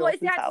is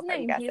the actor's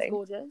name? He's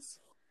gorgeous.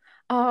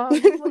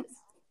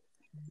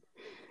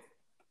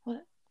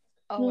 What?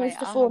 Oh wait,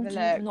 Mr. Thornton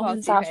from North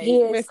and South.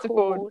 He is Mr.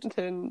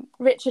 Thornton.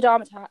 Richard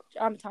Armitage.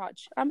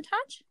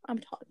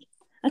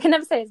 I can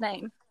never say his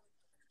name.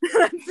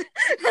 That's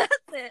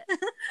it.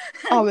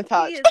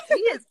 Armitage. He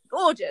is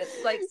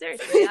gorgeous. Like,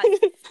 seriously,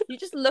 you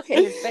just look at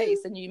his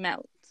face and you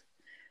melt.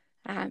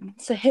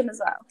 So him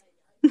as well.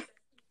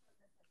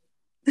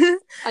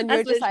 And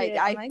you're just like,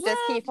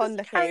 just keep on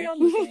looking. Carry on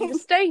looking.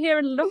 Just stay here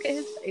and look at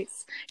his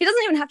face. He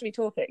doesn't even have to be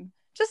talking.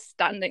 Just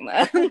standing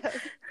there.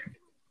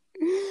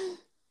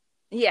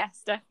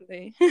 Yes,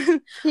 definitely.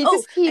 He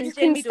just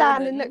can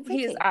stand and look.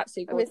 He is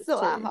absolutely gorgeous. It's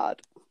not that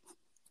hard.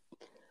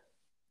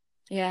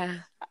 Yeah,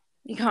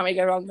 you can't really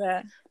go wrong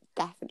there.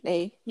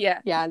 Definitely.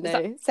 Yeah. Yeah.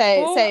 No.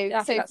 So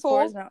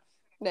 4.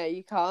 No,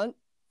 you can't.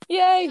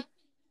 Yay.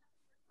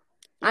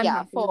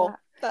 I'm 4.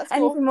 That's 4.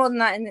 Anything more than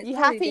that, and you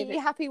happy?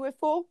 You happy with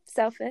 4?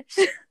 Selfish.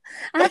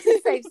 I have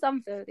to save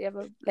some for the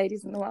other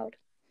ladies in the world.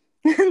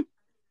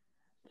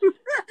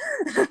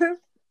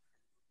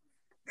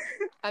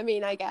 I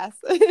mean, I guess.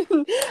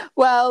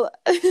 Well,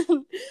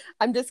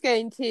 I'm just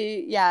going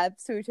to,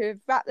 sort of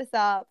wrap this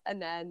up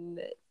and then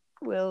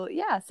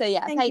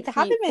Thank you for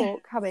having me. for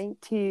coming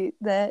to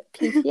the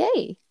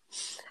PTA.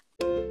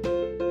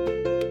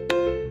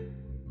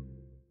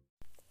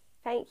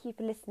 Thank you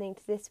for listening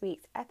to this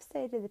week's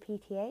episode of the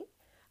PTA.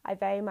 I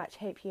very much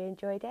hope you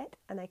enjoyed it,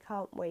 and I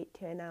can't wait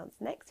to announce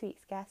next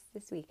week's guest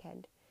this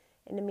weekend.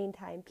 In the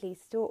meantime, please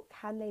stalk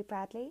Hanleigh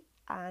Bradley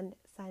and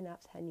sign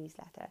up to her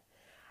newsletter.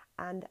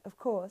 And of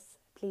course,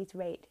 please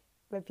rate,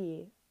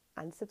 review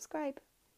and subscribe.